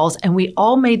noise walls, and we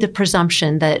all made the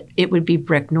presumption that it would be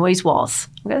brick noise walls.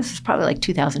 Okay, this is probably like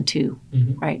 2002,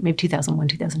 right? Maybe 2001,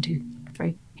 2002,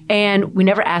 2003. And we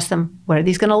never asked them, what are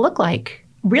these going to look like?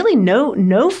 Really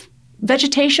no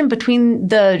vegetation between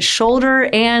the shoulder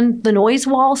and the noise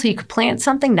wall so you could plant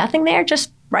something, nothing there,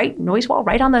 just right noise wall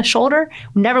right on the shoulder.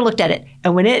 We never looked at it.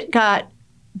 And when it got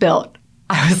built,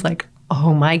 I was like,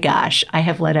 oh my gosh, I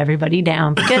have let everybody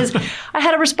down, because I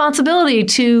had a responsibility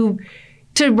to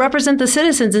represent the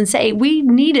citizens and say, we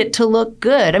need it to look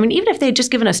good. I mean, even if they had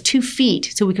just given us 2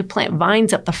 feet so we could plant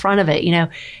vines up the front of it, and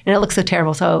it looks so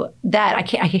terrible. So that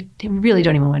I really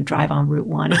don't even want to drive on Route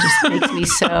 1. It just makes me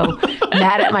so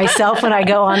mad at myself when I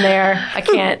go on there. I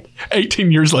can't.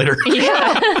 18 years later. Yeah.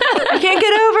 I can't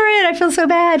get over it. I feel so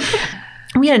bad.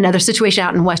 We had another situation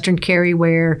out in Western Cary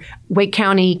where Wake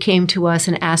County came to us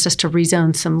and asked us to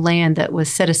rezone some land that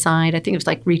was set aside. I think it was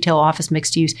like retail, office,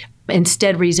 mixed use.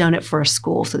 Instead, rezone it for a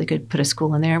school so they could put a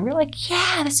school in there. And we were like,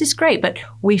 yeah, this is great. But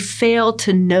we failed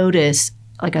to notice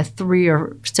like a 3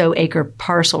 or so acre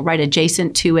parcel right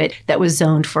adjacent to it that was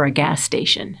zoned for a gas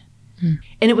station. And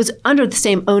it was under the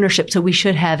same ownership. So we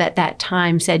should have at that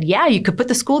time said, yeah, you could put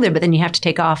the school there, but then you have to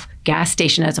take off gas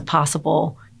station as a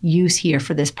possible use here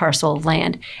for this parcel of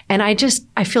land. And I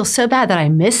feel so bad that I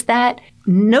missed that.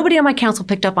 Nobody on my council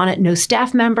picked up on it. No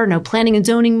staff member, no planning and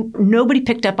zoning. Nobody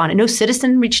picked up on it. No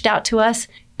citizen reached out to us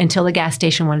until the gas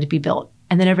station wanted to be built.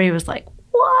 And then everybody was like,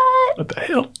 what? What the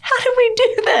hell? How did we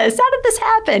do this? How did this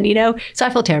happen? So I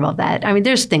feel terrible about that. I mean,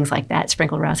 there's things like that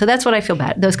sprinkled around. So that's what I feel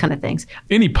bad, those kind of things.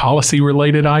 Any policy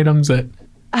related items that?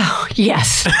 Oh,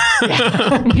 yes.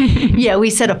 Yeah, we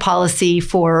set a policy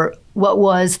for what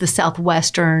was the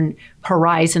southwestern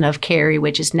horizon of Cary,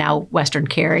 which is now Western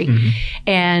Cary.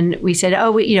 And we said,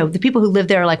 the people who live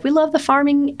there are like, we love the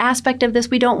farming aspect of this.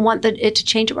 We don't want it to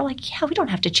change it. We're like, yeah, we don't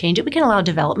have to change it. We can allow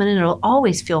development and it'll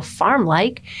always feel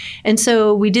farm-like. And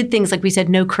so we did things like we said,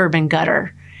 no curb and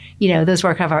gutter. those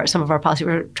were kind of some of our policy.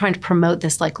 We're trying to promote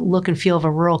this like look and feel of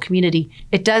a rural community.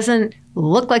 It doesn't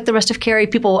look like the rest of Cary.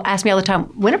 People ask me all the time,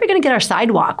 when are we going to get our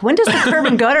sidewalk? When does the curb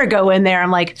and gutter go in there?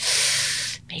 I'm like,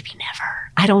 maybe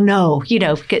never. I don't know,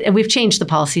 and we've changed the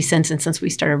policy since we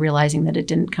started realizing that it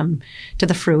didn't come to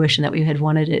the fruition that we had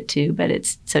wanted it to, but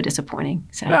it's so disappointing.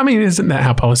 So I mean, isn't that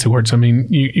how policy works? I mean,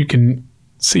 you can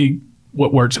see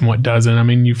what works and what doesn't. I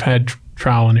mean, you've had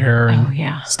trial and error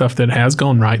and stuff that has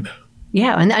gone right, though.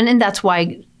 Yeah, and that's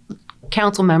why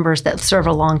council members that serve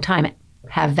a long time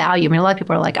have value. I mean, a lot of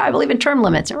people are like, I believe in term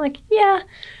limits. And we're like, yeah,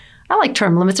 I like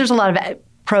term limits. There's a lot of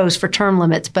pros for term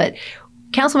limits, but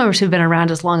council members who've been around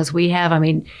as long as we have, I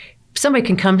mean, somebody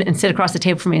can come and sit across the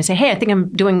table from me and say, hey, I think I'm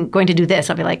going to do this.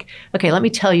 I'll be like, okay, let me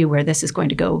tell you where this is going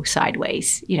to go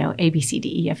sideways, A, B, C,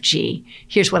 D, E, F, G.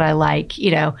 Here's what I like,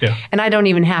 And I don't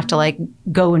even have to like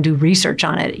go and do research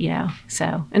on it,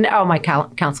 So, and all my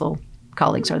council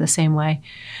colleagues are the same way.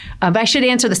 But I should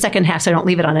answer the second half so I don't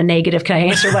leave it on a negative. Can I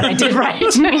answer what I did right?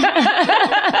 Please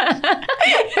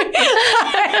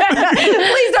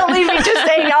don't leave me just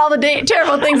saying all the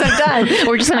terrible things I've done.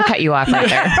 We're just going to cut you off right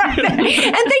there.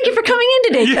 And thank you for coming in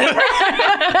today.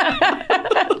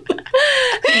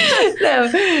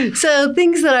 So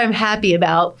things that I'm happy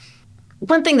about.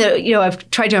 One thing that,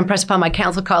 I've tried to impress upon my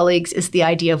council colleagues is the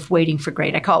idea of waiting for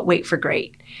great. I call it wait for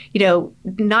great.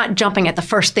 Not jumping at the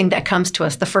first thing that comes to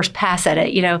us, the first pass at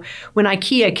it. When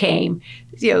IKEA came,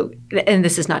 and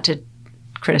this is not to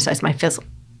criticize my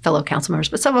fellow council members,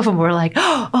 but some of them were like,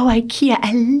 oh, IKEA,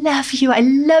 I love you. I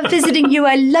love visiting you.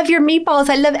 I love your meatballs.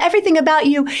 I love everything about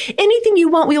you. Anything you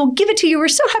want, we will give it to you. We're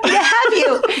so happy to have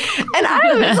you. And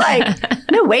I was like,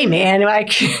 no way, man.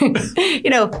 Like,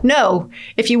 no,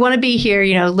 if you want to be here,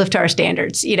 live to our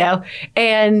standards,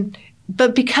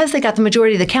 but because they got the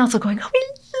majority of the council going, oh, we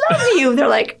love you. They're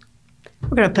like,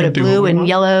 we're going to put a blue and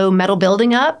yellow metal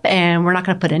building up, and we're not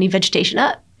going to put any vegetation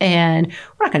up, and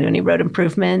we're not going to do any road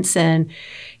improvements, and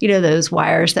those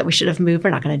wires that we should have moved, we're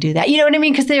not going to do that. You know what I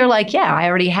mean? Because they're like, yeah, I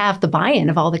already have the buy-in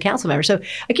of all the council members. So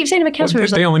I keep saying to my council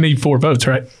members, they only need 4 votes,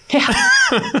 right? Yeah,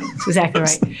 that's exactly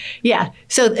right. Yeah.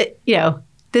 So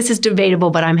this is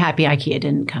debatable, but I'm happy IKEA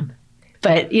didn't come.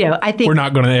 But I think we're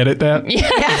not going to edit that. Yeah.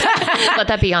 Let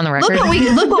that be on the record.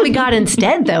 Look what we got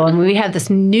instead, though. I mean, we have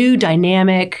this new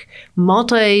dynamic,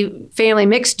 multi-family,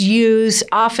 mixed-use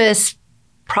office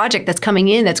project that's coming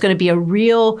in. That's going to be a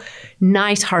real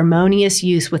nice, harmonious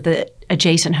use with the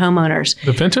adjacent homeowners.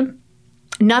 The Fenton?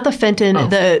 Not the Fenton. Oh.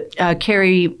 The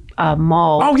Cary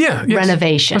Mall. Oh yeah, yes.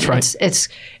 Renovation. That's right. It's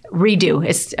redo.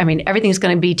 Everything's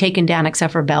going to be taken down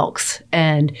except for Belk's,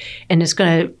 and it's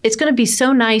going to be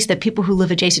so nice that people who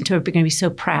live adjacent to it are going to be so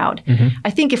proud. Mm-hmm. I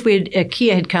think if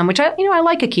IKEA had come, which I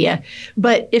like IKEA,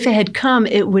 but if it had come,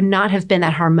 it would not have been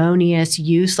that harmonious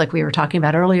use like we were talking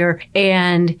about earlier,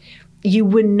 and you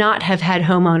would not have had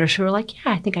homeowners who are like,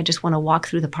 yeah, I think I just want to walk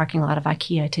through the parking lot of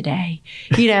IKEA today.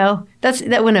 That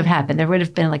wouldn't have happened. There would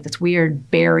have been like this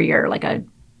weird barrier, like a.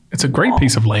 It's a great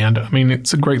piece of land. I mean,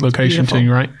 it's a great location too,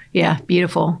 right? Yeah,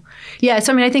 beautiful. Yeah,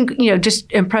 so I think,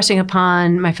 just impressing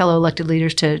upon my fellow elected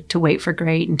leaders to wait for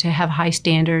great and to have high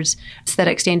standards,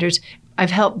 aesthetic standards.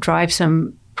 I've helped drive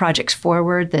some projects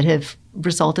forward that have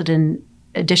resulted in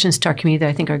additions to our community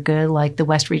that I think are good, like the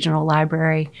West Regional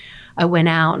Library. I went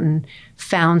out and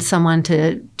found someone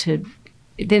to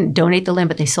didn't donate the land,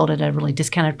 but they sold it at a really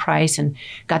discounted price and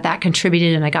got that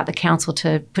contributed. And I got the council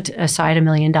to put aside $1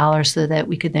 million so that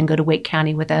we could then go to Wake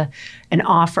County with an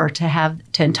offer to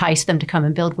entice them to come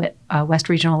and build West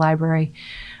Regional Library.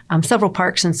 Several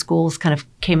parks and schools kind of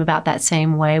came about that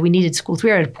same way. We needed schools. We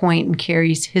were at a point in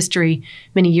Cary's history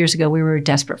many years ago. We were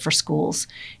desperate for schools,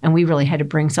 and we really had to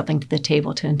bring something to the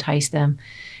table to entice them.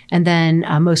 And then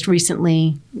most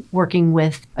recently, working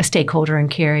with a stakeholder in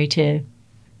Cary to,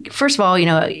 first of all,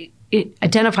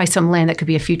 identify some land that could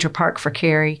be a future park for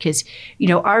Cary, because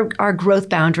our growth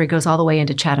boundary goes all the way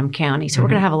into Chatham County. So we're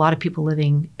going to have a lot of people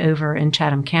living over in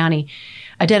Chatham County.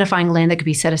 Identifying land that could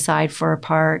be set aside for a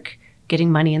park, getting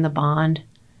money in the bond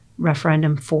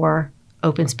referendum for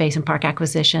open space and park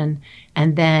acquisition,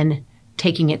 and then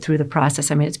taking it through the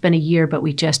process. I mean, it's been a year, but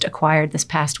we just acquired this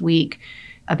past week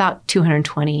about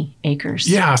 220 acres.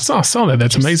 Yeah, I saw that.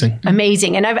 That's amazing.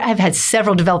 Amazing. And I've had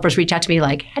several developers reach out to me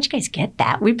like, how'd you guys get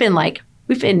that? We've been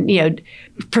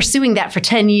pursuing that for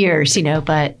 10 years,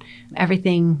 but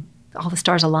everything, all the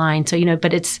stars align. So,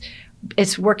 but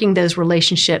it's working those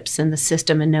relationships in the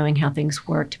system and knowing how things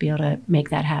work to be able to make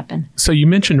that happen. So you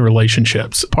mentioned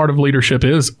relationships. Part of leadership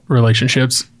is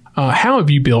relationships. How have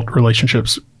you built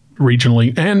relationships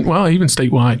regionally and, well, even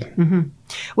statewide? Mm-hmm.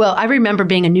 Well, I remember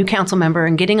being a new council member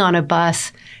and getting on a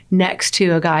bus next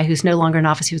to a guy who's no longer in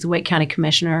office. He was the Wake County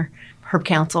Commissioner, Herb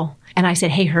Council. And I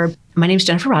said, hey, Herb, my name's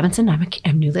Jennifer Robinson.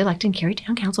 I'm newly elected in Cary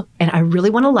Town Council, and I really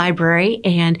want a library.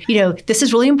 And, this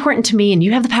is really important to me, and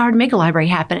you have the power to make a library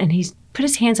happen. And he put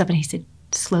his hands up and he said,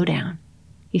 slow down.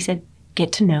 He said,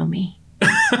 get to know me.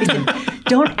 He said,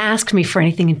 don't ask me for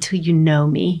anything until you know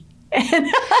me.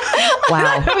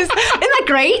 Wow. Isn't that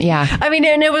great? Yeah. I mean,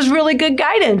 and it was really good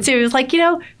guidance. It was like,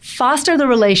 foster the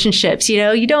relationships.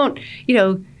 You don't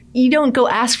go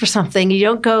ask for something. You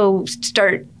don't go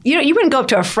start, you wouldn't go up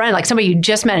to a friend, like somebody you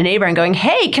just met, a neighbor, and going,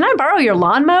 hey, can I borrow your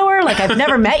lawnmower? Like, I've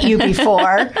never met you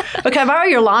before, but can I borrow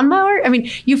your lawnmower? I mean,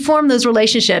 you form those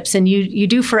relationships and you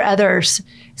do for others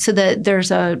so that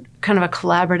there's a kind of a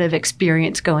collaborative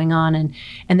experience going on.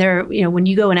 And they're, when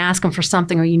you go and ask them for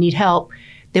something or you need help,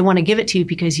 they want to give it to you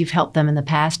because you've helped them in the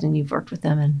past and you've worked with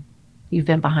them and you've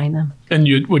been behind them. And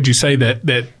would you say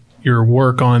that your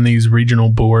work on these regional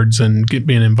boards and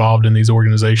being involved in these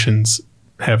organizations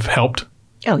have helped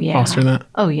foster that?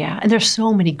 Oh, yeah. And there's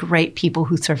so many great people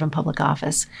who serve in public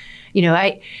office. You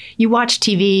watch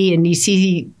TV and you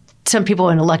see some people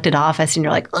in elected office and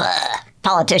you're like, ugh,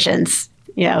 politicians.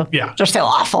 Yeah. They're so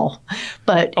awful.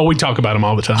 But we talk about them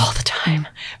all the time. All the time.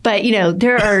 But,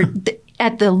 there are...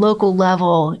 At the local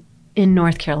level in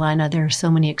North Carolina, there are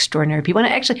so many extraordinary people.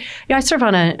 And actually, I serve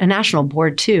on a national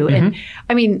board too. Mm-hmm. And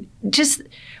I mean, just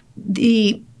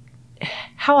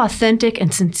how authentic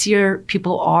and sincere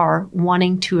people are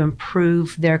wanting to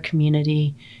improve their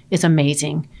community is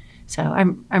amazing. So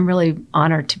I'm really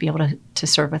honored to be able to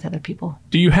serve with other people.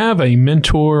 Do you have a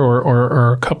mentor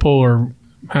or a couple or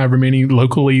however many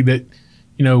locally that,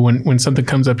 when something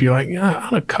comes up, you're like, yeah, I ought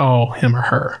to call him or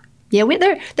her? Yeah,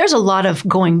 there's a lot of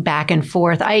going back and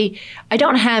forth. I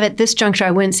don't have at this juncture,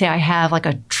 I wouldn't say I have like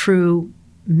a true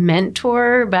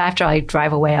mentor, but after I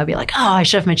drive away, I'll be like, oh, I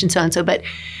should have mentioned so-and-so. But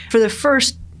for the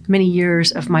first many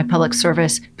years of my public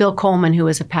service, Bill Coleman, who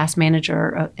was a past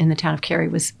manager in the town of Cary,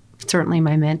 was certainly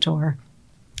my mentor.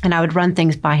 And I would run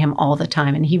things by him all the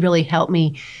time. And he really helped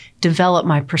me develop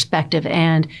my perspective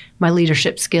and my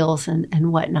leadership skills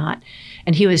and whatnot.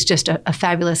 And he was just a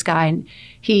fabulous guy. And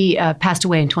he passed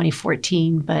away in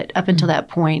 2014. But up until that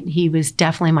point, he was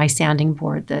definitely my sounding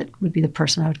board that would be the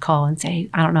person I would call and say,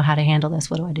 I don't know how to handle this.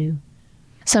 What do I do?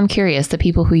 So I'm curious, the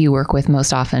people who you work with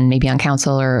most often, maybe on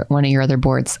council or one of your other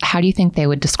boards, how do you think they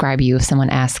would describe you if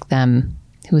someone asked them,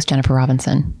 who is Jennifer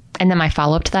Robinson? And then my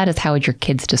follow-up to that is, how would your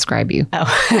kids describe you? Oh.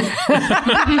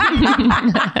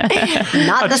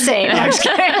 Not the same.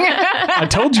 I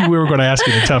told you we were going to ask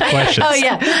you the tough questions. Oh,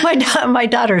 yeah. My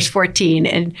daughter's 14,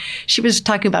 and she was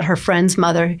talking about her friend's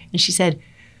mother, and she said,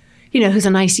 who's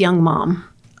a nice young mom.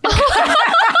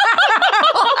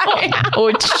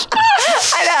 Ouch.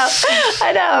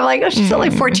 I know. I'm like, she's only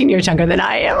 14 years younger than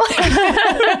I am.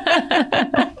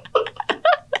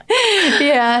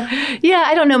 Yeah.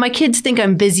 I don't know. My kids think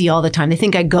I'm busy all the time. They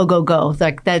think I go.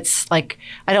 Like that's like,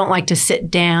 I don't like to sit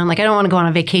down. Like I don't want to go on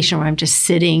a vacation where I'm just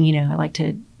sitting. I like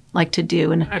to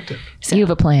do. And so you have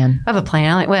a plan. I have a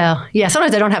plan.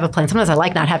 Sometimes I don't have a plan. Sometimes I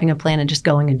like not having a plan and just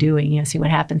going and doing. See what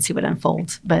happens, see what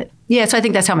unfolds. But yeah, so I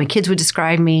think that's how my kids would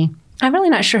describe me. I'm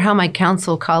really not sure how my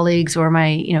council colleagues or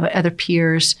my other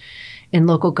peers in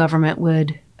local government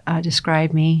would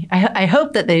describe me. I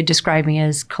hope that they describe me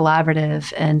as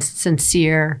collaborative and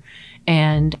sincere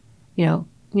and,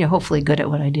 hopefully good at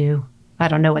what I do. I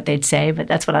don't know what they'd say, but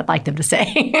that's what I'd like them to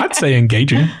say. I'd say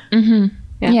engaging. Mm-hmm.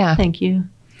 Yeah. Thank you.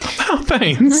 Oh,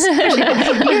 thanks.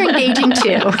 You're engaging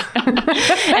too.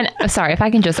 And sorry, if I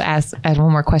can just add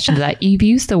one more question to that. You've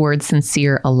used the word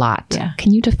sincere a lot. Yeah.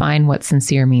 Can you define what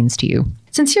sincere means to you?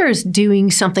 Sincere is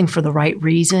doing something for the right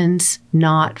reasons,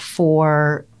 not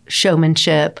for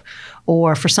showmanship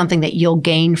or for something that you'll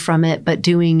gain from it, but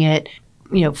doing it,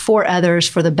 for others,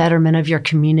 for the betterment of your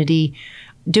community,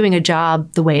 doing a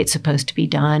job the way it's supposed to be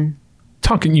done.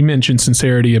 You mentioned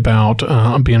sincerity about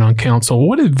being on council.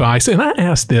 What advice, and I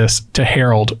asked this to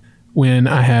Harold when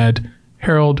I had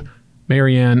Harold,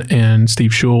 Marianne, and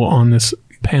Steve Schul on this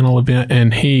panel event,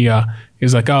 and he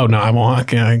was like, "Oh no, I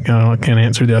can't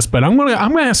answer this." But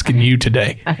I'm asking you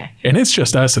today, okay? And it's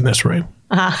just us in this room.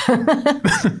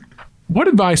 Uh-huh. What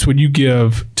advice would you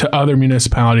give to other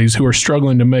municipalities who are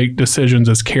struggling to make decisions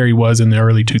as Cary was in the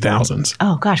early 2000s?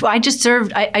 Oh gosh, well I just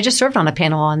served on a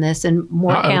panel on this in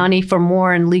Moore County for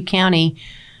Moore and Lee County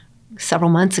several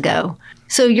months ago.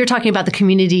 So you're talking about the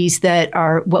communities that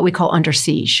are what we call under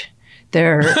siege.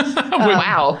 They're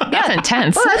wow, that's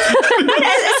intense. Well,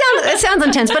 it sounds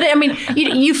intense, but I mean,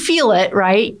 you feel it,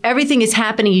 right? Everything is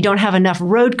happening. You don't have enough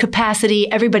road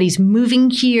capacity. Everybody's moving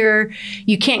here.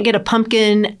 You can't get a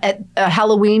pumpkin at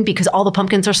Halloween because all the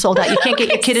pumpkins are sold out. You can't get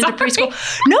your kid into preschool.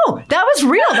 No, that was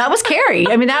real. That was Cary.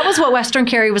 I mean, that was what Western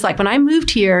Cary was like. When I moved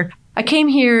here, I came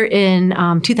here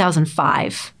in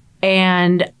 2005,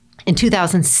 and in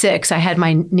 2006, I had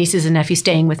my nieces and nephews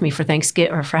staying with me for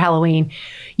Thanksgiving or for Halloween.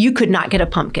 You could not get a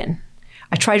pumpkin.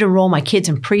 I tried to enroll my kids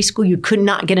in preschool. You could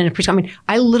not get into preschool. I mean,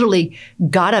 I literally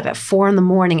got up at 4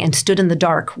 a.m. and stood in the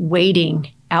dark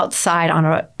waiting outside on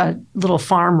a little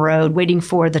farm road, waiting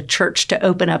for the church to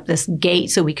open up this gate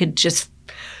so we could just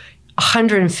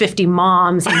 150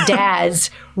 moms and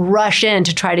dads rush in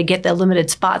to try to get the limited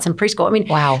spots in preschool. I mean,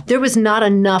 wow. There was not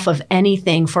enough of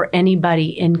anything for anybody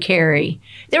in Cary.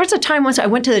 There was a time once I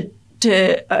went to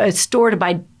a store to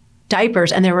buy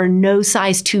diapers, and there were no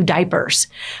size 2 diapers.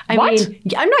 I mean,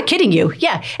 I'm not kidding you.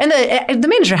 Yeah. And the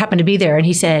manager happened to be there, and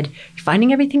he said, "You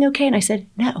finding everything okay?" And I said,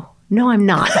 No, I'm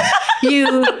not.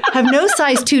 You have no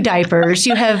size 2 diapers.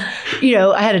 You have,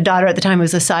 I had a daughter at the time who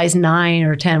was a size 9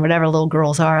 or 10, whatever little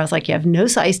girls are. I was like, you have no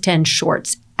size 10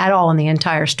 shorts at all in the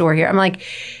entire store here. I'm like,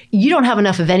 you don't have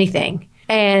enough of anything.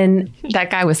 And that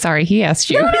guy was sorry he asked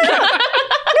you. No,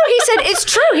 he said, it's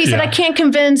true. He said, I can't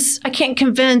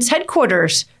convince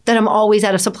headquarters that I'm always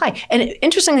out of supply. And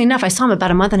interestingly enough, I saw him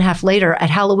about a month and a half later at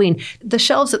Halloween. The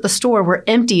shelves at the store were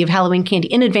empty of Halloween candy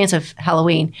in advance of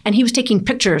Halloween. And he was taking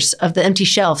pictures of the empty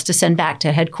shelves to send back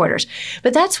to headquarters.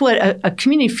 But that's what a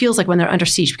community feels like when they're under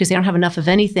siege, because they don't have enough of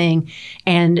anything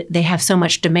and they have so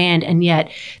much demand. And yet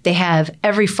they have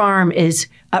every farm is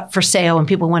up for sale and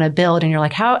people want to build. And you're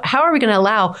like, how are we going to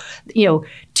allow,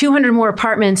 200 more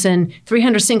apartments and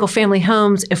 300 single family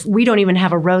homes if we don't even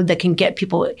have a road that can get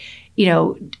people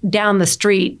down the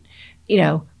street,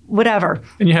 whatever.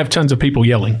 And you have tons of people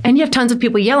yelling.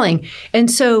 And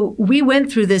so we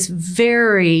went through this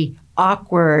very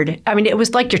awkward, it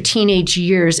was like your teenage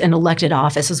years in elected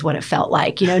office is what it felt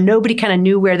like. Nobody kind of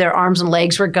knew where their arms and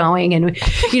legs were going. And, we were,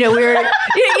 you know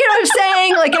what I'm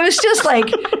saying? Like, it was just like,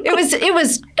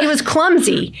 it was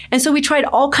clumsy. And so we tried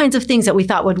all kinds of things that we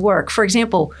thought would work. For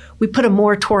example, we put a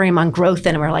moratorium on growth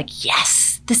in and we're like,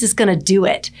 yes, this is going to do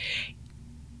it.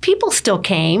 People still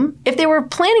came. If they were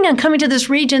planning on coming to this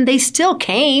region, they still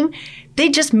came. They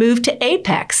just moved to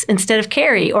Apex instead of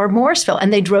Cary or Morrisville,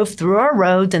 and they drove through our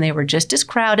roads, and they were just as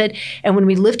crowded. And when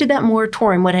we lifted that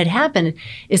moratorium, what had happened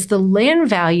is the land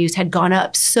values had gone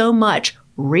up so much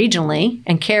regionally,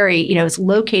 and Cary, is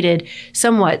located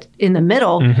somewhat in the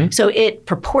middle, so it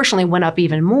proportionally went up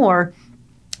even more.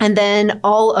 And then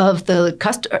all of the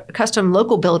custom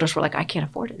local builders were like, I can't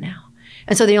afford it now.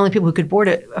 And so the only people who could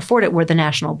afford it were the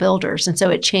national builders. And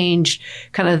so it changed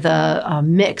kind of the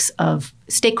mix of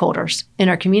stakeholders in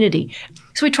our community.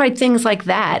 So we tried things like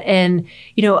that. And,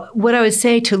 what I would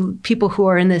say to people who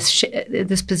are in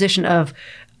this position of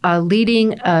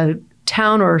leading a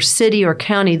town or city or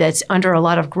county that's under a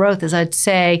lot of growth is I'd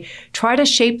say, try to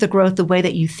shape the growth the way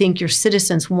that you think your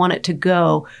citizens want it to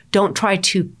go. Don't try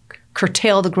to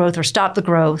curtail the growth or stop the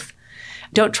growth.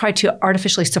 Don't try to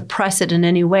artificially suppress it in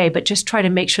any way, but just try to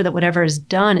make sure that whatever is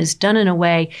done in a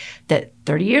way that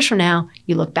 30 years from now,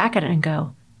 you look back at it and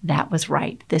go, that was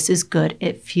right. This is good.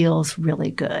 It feels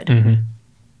really good. Mm-hmm.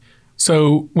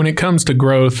 So when it comes to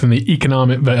growth and the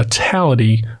economic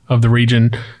vitality of the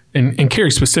region, and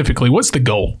Cary specifically, what's the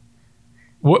goal?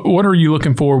 What are you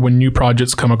looking for when new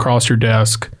projects come across your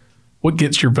desk? What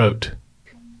gets your vote?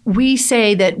 We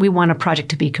say that we want a project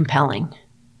to be compelling.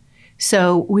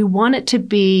 So we want it to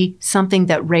be something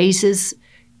that raises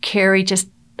Cary just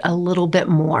a little bit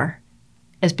more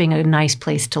as being a nice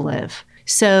place to live.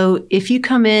 So if you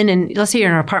come in and let's say you're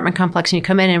in an apartment complex and you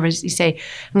come in and you say,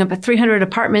 I'm going to put 300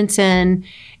 apartments in,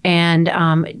 and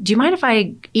do you mind if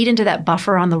I eat into that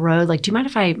buffer on the road? Like, do you mind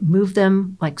if I move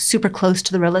them like super close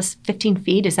to the road, 15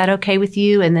 feet? Is that okay with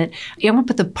you? And that I'm going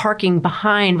to put the parking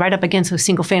behind right up against those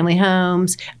single family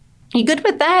homes. You good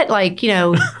with that? Like,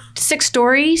 6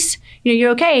 stories,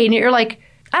 you're okay. And you're like,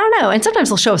 I don't know. And sometimes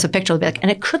they'll show us a picture, they'll be like,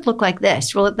 and it could look like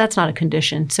this. Well, that's not a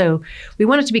condition. So we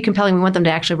want it to be compelling. We want them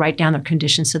to actually write down their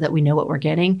conditions so that we know what we're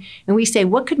getting. And we say,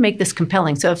 what could make this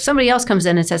compelling? So if somebody else comes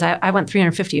in and says, I want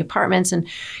 350 apartments and,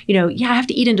 I have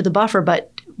to eat into the buffer,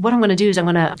 but what I'm going to do is I'm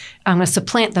going to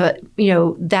supplant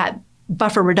that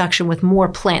buffer reduction with more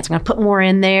plants. I'm going to put more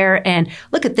in there, and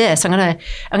look at this. I'm going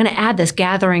to add this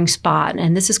gathering spot,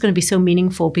 and this is going to be so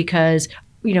meaningful because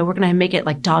we're going to make it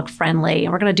like dog friendly,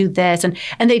 and we're going to do this. And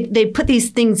they put these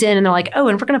things in, and they're like, oh,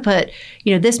 and we're going to put,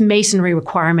 this masonry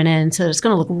requirement in, so it's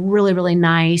going to look really, really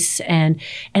nice. And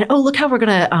oh, look how we're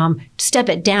going to step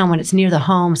it down when it's near the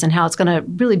homes, and how it's going to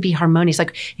really be harmonious.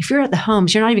 Like if you're at the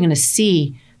homes, you're not even going to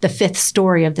see the 5th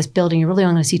story of this building. You're really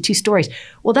only going to see 2 stories.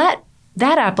 Well, that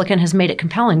applicant has made it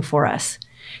compelling for us.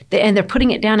 And they're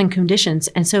putting it down in conditions.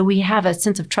 And so we have a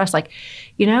sense of trust, like,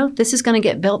 this is going to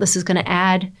get built. This is going to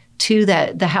add to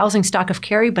the housing stock of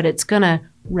Cary, but it's going to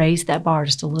raise that bar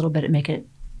just a little bit and make it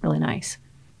really nice.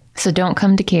 So don't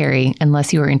come to Cary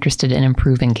unless you are interested in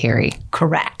improving Cary.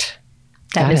 Correct.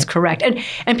 That is correct.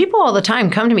 And people all the time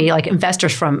come to me, like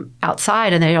investors from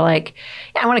outside, and they're like,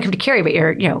 yeah, I want to come to Cary, but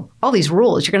you're, all these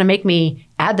rules, you're going to make me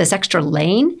add this extra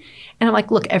lane. And I'm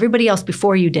like, look, everybody else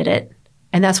before you did it.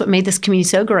 And that's what made this community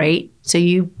so great. So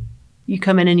you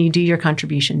come in and you do your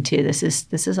contribution too. This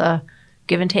is a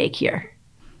give and take here.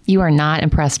 You are not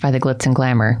impressed by the glitz and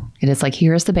glamour. It is like,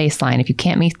 here's the baseline. If you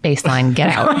can't meet baseline, get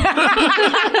out.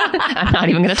 I'm not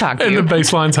even going to talk to you. And the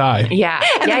baseline's high. Yeah.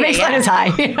 And the baseline is high.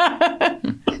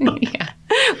 Yeah.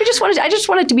 I just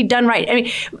want it to be done right. I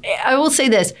mean, I will say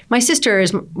this. My sister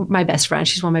is my best friend.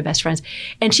 She's one of my best friends.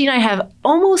 And she and I have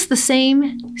almost the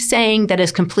same saying that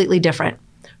is completely different.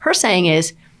 Her saying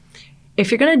is, if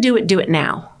you're going to do it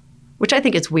now, which I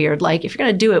think is weird. Like, if you're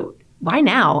going to do it, why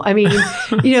now? I mean,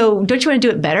 don't you want to do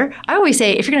it better? I always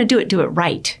say, if you're going to do it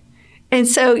right. And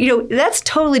so, that's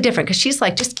totally different, because she's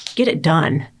like, just get it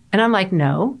done. And I'm like,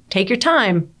 no, take your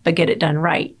time, but get it done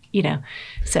right,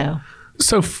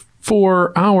 So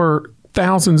for our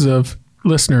thousands of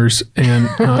listeners and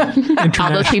all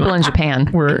those people in Japan,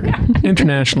 we're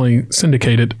internationally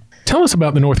syndicated. Tell us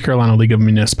about the North Carolina League of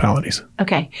Municipalities.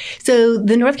 Okay. So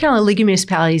the North Carolina League of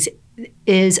Municipalities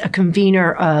is a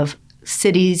convener of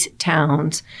cities,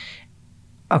 towns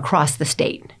across the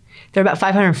state. There are about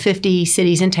 550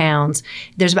 cities and towns.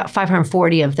 There's about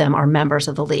 540 of them are members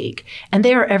of the league. And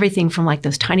they are everything from like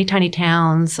those tiny, tiny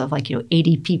towns of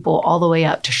 80 people all the way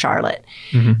up to Charlotte.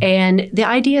 Mm-hmm. And the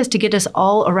idea is to get us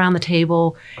all around the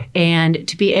table and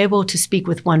to be able to speak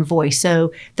with one voice.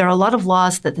 So there are a lot of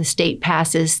laws that the state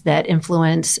passes that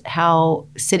influence how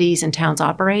cities and towns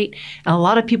operate. And a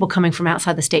lot of people coming from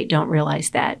outside the state don't realize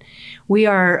that. We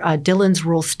are Dillon's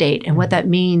Rule State. And what that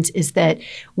means is that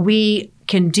we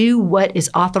can do what is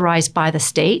authorized by the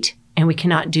state, and we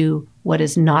cannot do what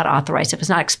is not authorized. If it's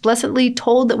not explicitly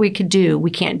told that we could do,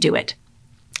 we can't do it.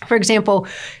 For example,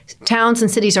 towns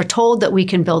and cities are told that we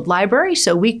can build libraries,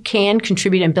 so we can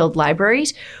contribute and build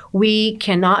libraries. We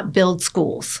cannot build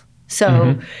schools.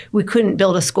 So we couldn't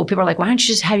build a school. People are like, why don't you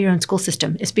just have your own school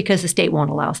system? It's because the state won't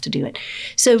allow us to do it.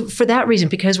 So for that reason,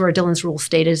 because we're a Dillon's Rule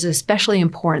State, it is especially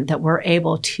important that we're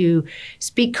able to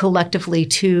speak collectively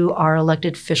to our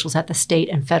elected officials at the state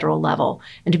and federal level,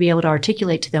 and to be able to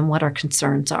articulate to them what our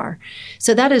concerns are.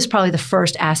 So that is probably the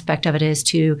first aspect of it, is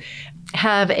to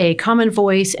have a common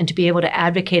voice and to be able to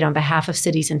advocate on behalf of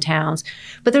cities and towns.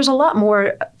 But there's a lot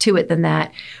more to it than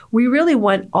that. We really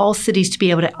want all cities to be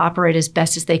able to operate as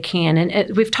best as they can.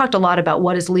 And we've talked a lot about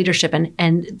what is leadership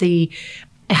and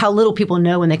how little people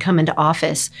know when they come into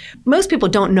office. Most people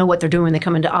don't know what they're doing when they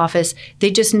come into office.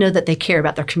 They just know that they care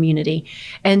about their community.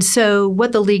 And so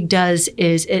what the league does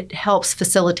is it helps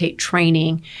facilitate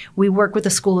training. We work with the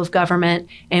School of Government,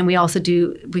 and we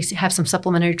have some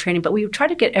supplementary training, but we try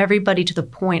to get everybody to the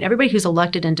point, everybody who's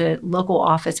elected into local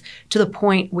office, to the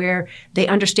point where they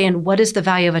understand what is the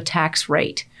value of a tax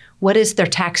rate. What is their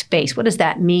tax base? What does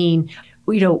that mean?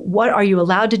 What are you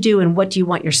allowed to do, and what do you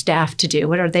want your staff to do?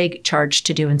 What are they charged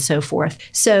to do, and so forth?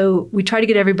 So we try to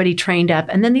get everybody trained up.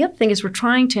 And then the other thing is we're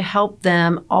trying to help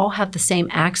them all have the same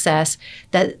access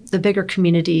that the bigger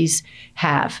communities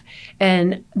have.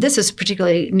 And this is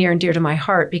particularly near and dear to my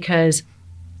heart because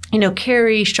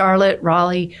Cary, Charlotte,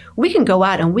 Raleigh, we can go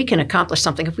out and we can accomplish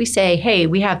something. If we say, hey,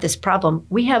 we have this problem,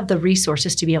 we have the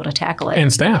resources to be able to tackle it.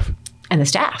 And staff. And the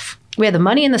staff. We have the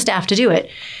money and the staff to do it.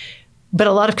 But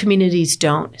a lot of communities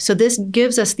don't. So this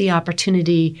gives us the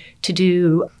opportunity to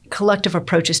do collective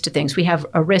approaches to things. We have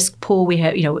a risk pool. We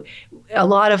have, a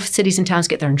lot of cities and towns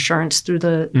get their insurance through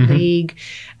the league.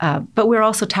 But we're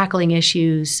also tackling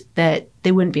issues that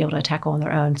they wouldn't be able to tackle on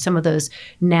their own. Some of those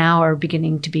now are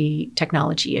beginning to be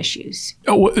technology issues.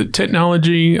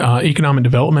 Technology, economic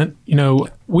development.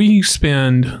 We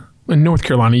spend, in North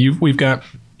Carolina, we've got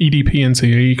EDPNC,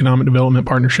 Economic Development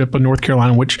Partnership of North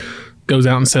Carolina, which goes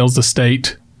out and sells the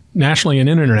state nationally and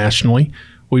internationally.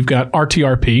 We've got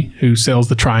RTRP, who sells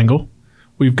the Triangle.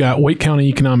 We've got Wake County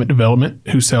Economic Development,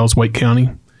 who sells Wake County.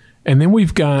 And then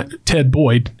we've got Ted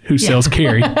Boyd, who sells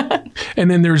Cary. And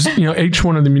then there's, each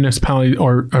one of the municipalities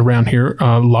or around here,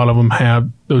 a lot of them have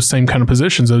those same kind of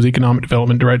positions, those economic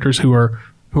development directors who are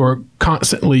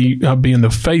constantly being the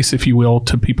face, if you will,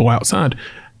 to people outside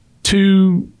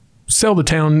to sell the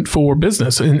town for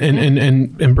business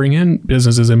and bring in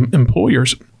businesses and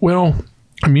employers. Well,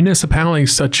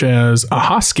 municipalities such as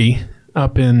Ahoskie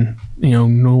up in,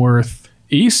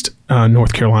 northeast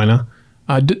North Carolina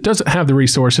doesn't have the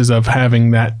resources of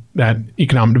having that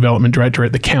economic development director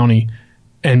at the county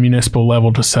and municipal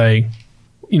level to say,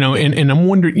 and I'm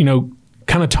wondering,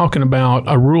 kind of talking about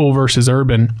a rural versus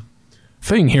urban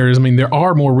thing here is, there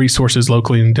are more resources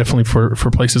locally and definitely for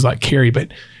places like Cary, but,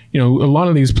 a lot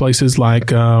of these places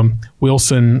like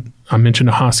Wilson, I mentioned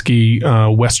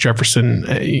Ahoskie, West Jefferson,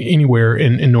 anywhere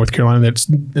in North Carolina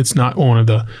that's not one of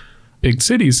the big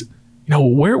cities.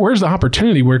 Where's the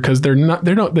opportunity? Because they're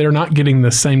not getting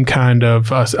the same kind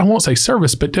of I won't say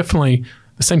service, but definitely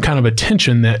the same kind of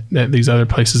attention that these other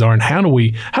places are. And how do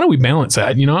we balance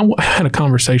that? I had a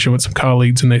conversation with some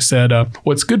colleagues, and they said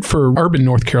what's good for urban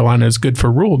North Carolina is good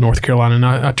for rural North Carolina. And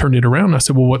I turned it around and I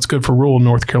said, well, what's good for rural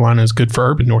North Carolina is good for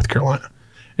urban North Carolina.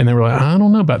 And they were like, I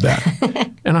don't know about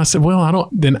that. And I said, well,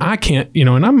 then I can't,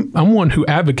 and I'm one who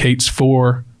advocates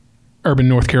for urban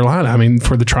North Carolina.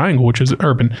 For the triangle, which is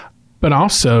urban. But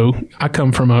also, I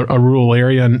come from a rural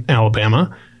area in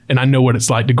Alabama, and I know what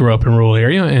it's like to grow up in a rural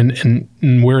area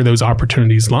and where those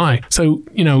opportunities lie. So,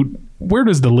 where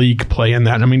does the league play in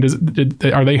that?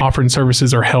 Are they offering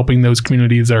services or helping those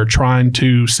communities that are trying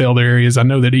to sell their areas? I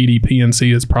know that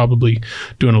EDPNC is probably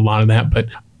doing a lot of that, but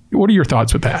what are your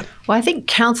thoughts with that? Well, I think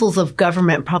councils of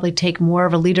government probably take more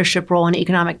of a leadership role in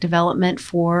economic development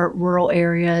for rural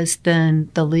areas than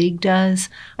the league does.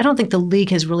 I don't think the league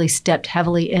has really stepped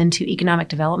heavily into economic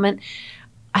development.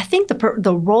 I think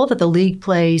the role that the league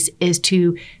plays is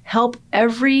to help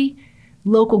every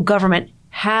local government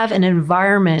have an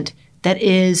environment that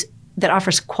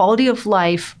offers quality of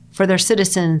life for their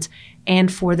citizens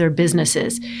and for their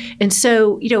businesses. And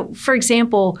so, for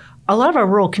example, a lot of our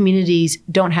rural communities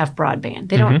don't have broadband.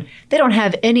 They don't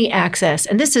have any access.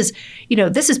 And this is,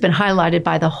 this has been highlighted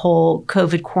by the whole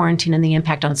COVID quarantine and the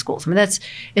impact on schools. That's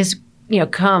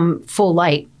come full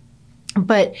light.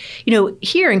 But,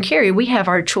 here in Cary, we have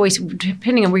our choice,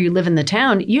 depending on where you live in the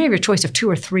town, you have your choice of 2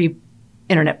 or 3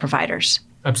 internet providers.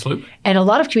 Absolutely. And a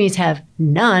lot of communities have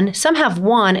none. Some have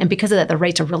one, and because of that, the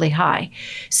rates are really high.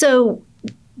 So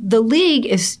the league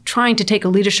is trying to take a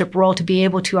leadership role to be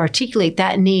able to articulate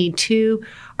that need to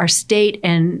our state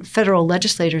and federal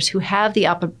legislators who have the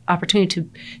opportunity to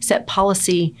set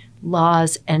policy,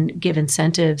 laws, and give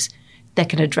incentives that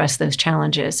can address those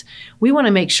challenges. We want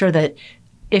to make sure that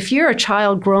if you're a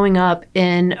child growing up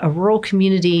in a rural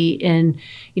community in,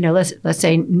 let's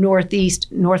say Northeast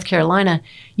North Carolina,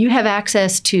 you have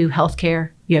access to healthcare,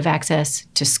 you have access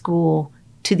to school,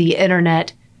 to the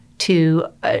internet, to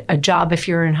a job if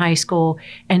you're in high school,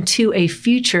 and to a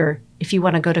future if you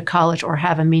want to go to college or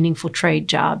have a meaningful trade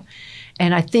job.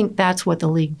 And I think that's what the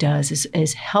league does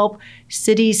is help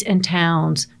cities and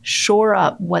towns shore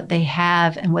up what they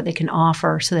have and what they can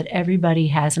offer so that everybody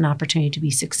has an opportunity to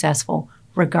be successful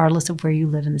regardless of where you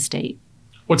live in the state.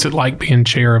 What's it like being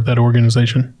chair of that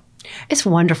organization? It's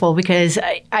wonderful because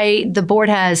the board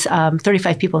has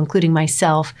 35 people, including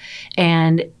myself,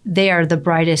 and they are the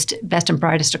best and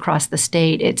brightest across the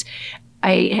state.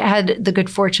 I had the good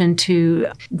fortune to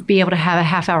be able to have a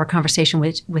half-hour conversation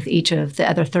with each of the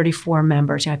other 34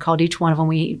 members. I called each one of them.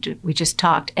 We just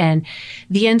talked, and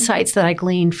the insights that I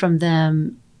gleaned from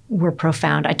them were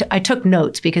profound. I took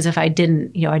notes because if I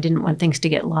didn't, I didn't want things to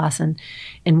get lost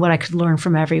in what I could learn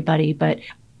from everybody. But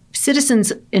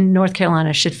citizens in North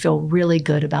Carolina should feel really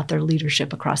good about their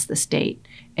leadership across the state.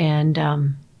 And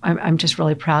I'm just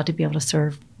really proud to be able to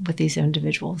serve with these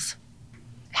individuals.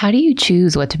 How do you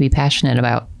choose what to be passionate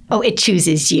about? Oh, it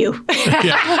chooses you.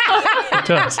 Yeah, it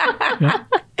does.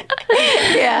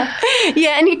 Yeah.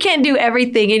 Yeah, and you can't do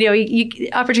everything.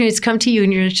 Opportunities come to you,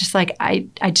 and you're just like, I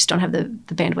just don't have the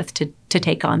bandwidth to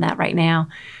take on that right now.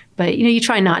 But you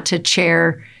try not to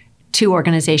chair 2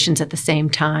 organizations at the same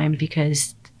time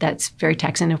because that's very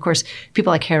taxing. Of course,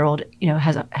 people like Harold,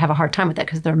 have a hard time with that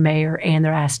because they're mayor and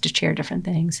they're asked to chair different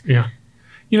things. Yeah.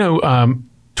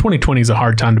 2020 is a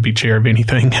hard time to be chair of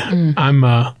anything. I'm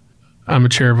a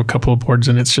chair of a couple of boards,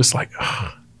 and it's just like,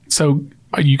 so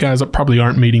you guys probably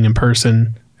aren't meeting in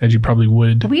person as you probably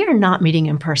would. We are not meeting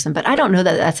in person, but I don't know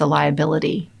that that's a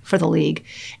liability for the league.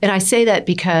 And I say that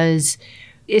because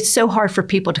it's so hard for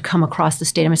people to come across the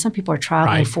state. I mean, some people are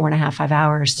traveling 4.5, 5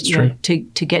 hours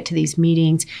to get to these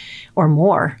meetings or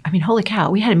more. I mean, holy cow,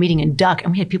 we had a meeting in Duck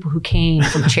and we had people who came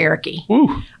from Cherokee.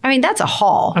 Ooh. I mean, that's a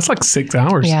haul. That's like 6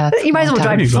 hours. Yeah, You might as well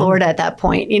drive to Florida at that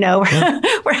point.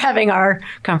 We're having our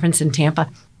conference in Tampa.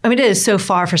 I mean, it is so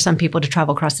far for some people to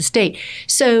travel across the state.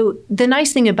 So the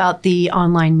nice thing about the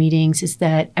online meetings is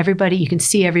that you can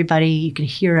see everybody, you can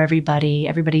hear everybody,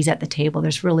 everybody's at the table.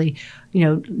 There's really,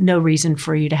 no reason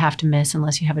for you to have to miss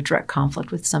unless you have a direct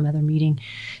conflict with some other meeting.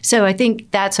 So I think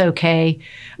that's okay.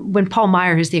 When Paul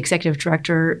Meyer, who's the executive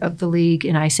director of the league,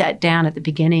 and I sat down at the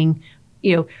beginning,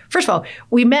 first of all,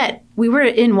 we were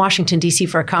in Washington, D.C.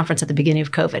 for a conference at the beginning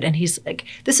of COVID. And he's like,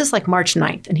 this is like March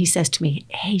 9th. And he says to me,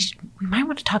 hey, we might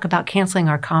want to talk about canceling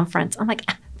our conference. I'm like,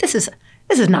 this is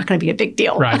not going to be a big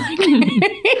deal. Right.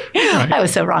 I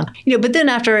was so wrong. But then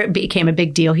after it became a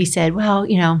big deal, he said, well,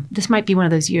 this might be one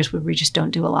of those years where we just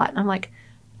don't do a lot. And I'm like,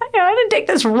 I didn't take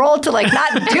this role to not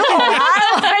do a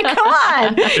lot. Like, come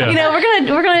on. Yeah.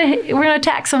 We're gonna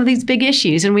attack some of these big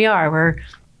issues. And we are.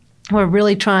 We're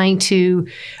really trying to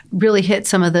really hit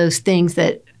some of those things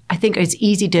that I think it's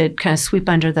easy to kind of sweep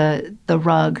under the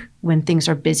rug when things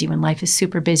are busy, when life is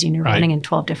super busy and you're running in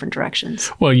 12 different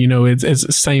directions. Well, it's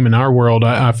the same in our world.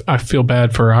 I feel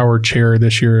bad for our chair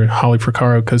this year, Holly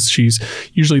Fricaro, because she's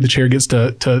usually the chair gets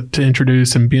to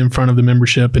introduce and be in front of the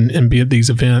membership and be at these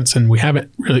events. And we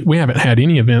haven't had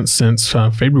any events since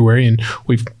February, and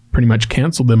we've pretty much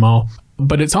canceled them all.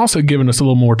 But it's also given us a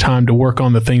little more time to work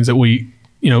on the things that we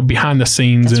behind the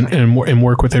scenes and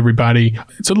work with everybody.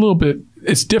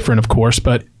 It's different, of course,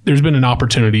 but there's been an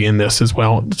opportunity in this as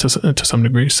well to some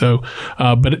degree. So,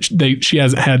 but she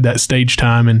hasn't had that stage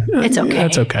time, and it's okay.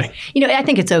 That's okay. I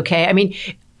think it's okay. I mean,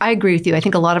 I agree with you. I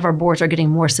think a lot of our boards are getting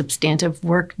more substantive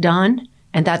work done.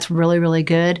 And that's really, really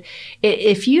good.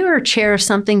 If you're chair of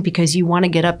something because you want to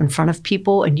get up in front of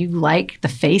people and you like the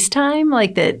FaceTime,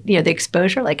 like the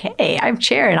exposure, like, hey, I'm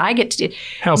chair and I get to do.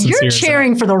 You're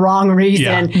chairing for the wrong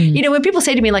reason. Yeah. When people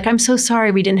say to me, like, I'm so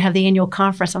sorry we didn't have the annual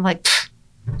conference, I'm like,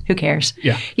 who cares?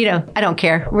 Yeah. I don't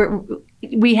care.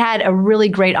 We had a really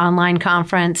great online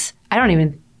conference. I don't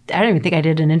even think I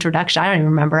did an introduction. I don't even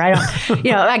remember.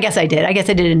 I guess I did. I guess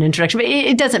I did an introduction, but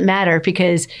it doesn't matter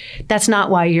because that's not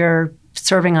why you're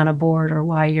serving on a board or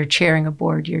why you're chairing a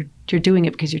board. You're doing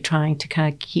it because you're trying to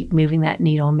kind of keep moving that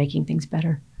needle and making things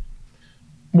better.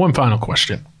 One final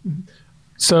question. Mm-hmm.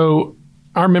 So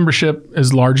our membership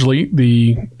is largely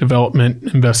the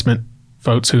development investment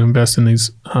folks who invest in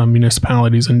these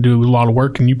municipalities and do a lot of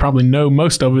work, and you probably know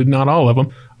most of it, not all of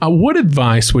them. What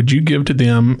advice would you give to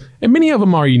them? And many of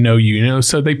them already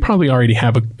so they probably already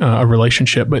have a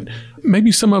relationship, but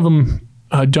maybe some of them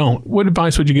don't. What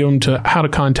advice would you give them to how to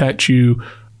contact you?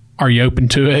 Are you open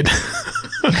to it?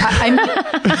 I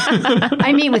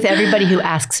meet with everybody who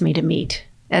asks me to meet.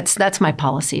 That's my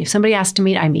policy. If somebody asks to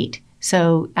meet, I meet.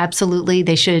 So absolutely,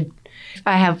 they should.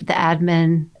 I have the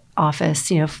admin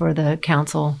office, for the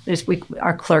council.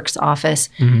 Our clerk's office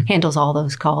handles all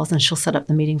those calls, and she'll set up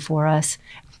the meeting for us.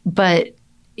 But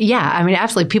yeah, I mean,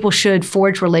 absolutely, people should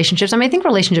forge relationships. I mean, I think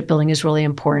relationship building is really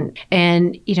important.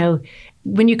 And,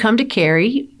 when you come to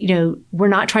Cary, we're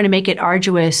not trying to make it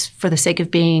arduous for the sake of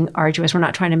being arduous. We're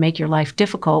not trying to make your life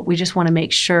difficult. We just want to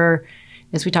make sure,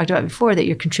 as we talked about before, that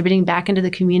you're contributing back into the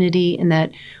community, and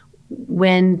that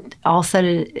when all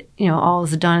said, all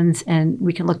is done, and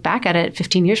we can look back at it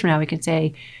 15 years from now, we can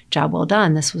say, job well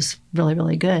done. This was really,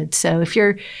 really good. So if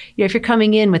you're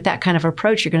coming in with that kind of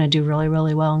approach, you're going to do really,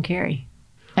 really well in Cary.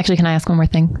 Actually, can I ask one more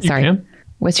thing? Sorry. You can.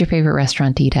 What's your favorite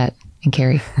restaurant to eat at in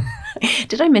Cary?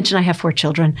 Did I mention I have 4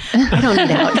 children? I don't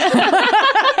eat out.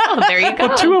 Oh, there you go.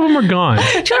 Well, 2 of them are gone.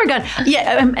 2 are gone.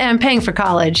 Yeah, I'm paying for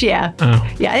college. Yeah.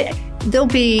 Oh. Yeah.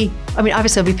 Obviously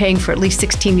I'll be paying for at least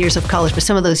 16 years of college, but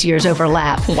some of those years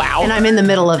overlap. Wow. And I'm in the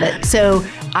middle of it. So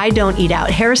I don't eat out.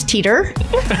 Harris Teeter.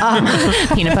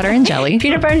 Peanut butter and jelly.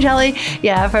 Peanut butter and jelly.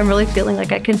 Yeah, if I'm really feeling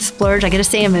like I can splurge, I get a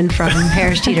salmon from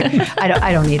Harris Teeter.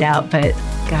 I don't eat out, but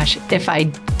gosh, if I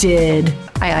did,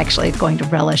 I actually going to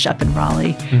Relish up in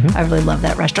Raleigh. Mm-hmm. I really love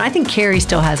that restaurant. I think Cary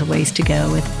still has a ways to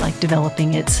go with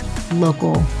developing its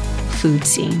local food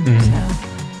scene. Mm-hmm. So.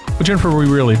 Well, Jennifer, we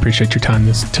really appreciate your time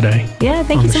today. Yeah,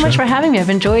 thank you so much for having me.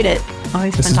 I've enjoyed it.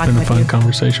 Always fun talking with you. This has been a fun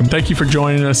conversation. Thank you for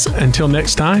joining us. Until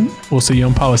next time, we'll see you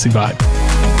on Policy Vibe.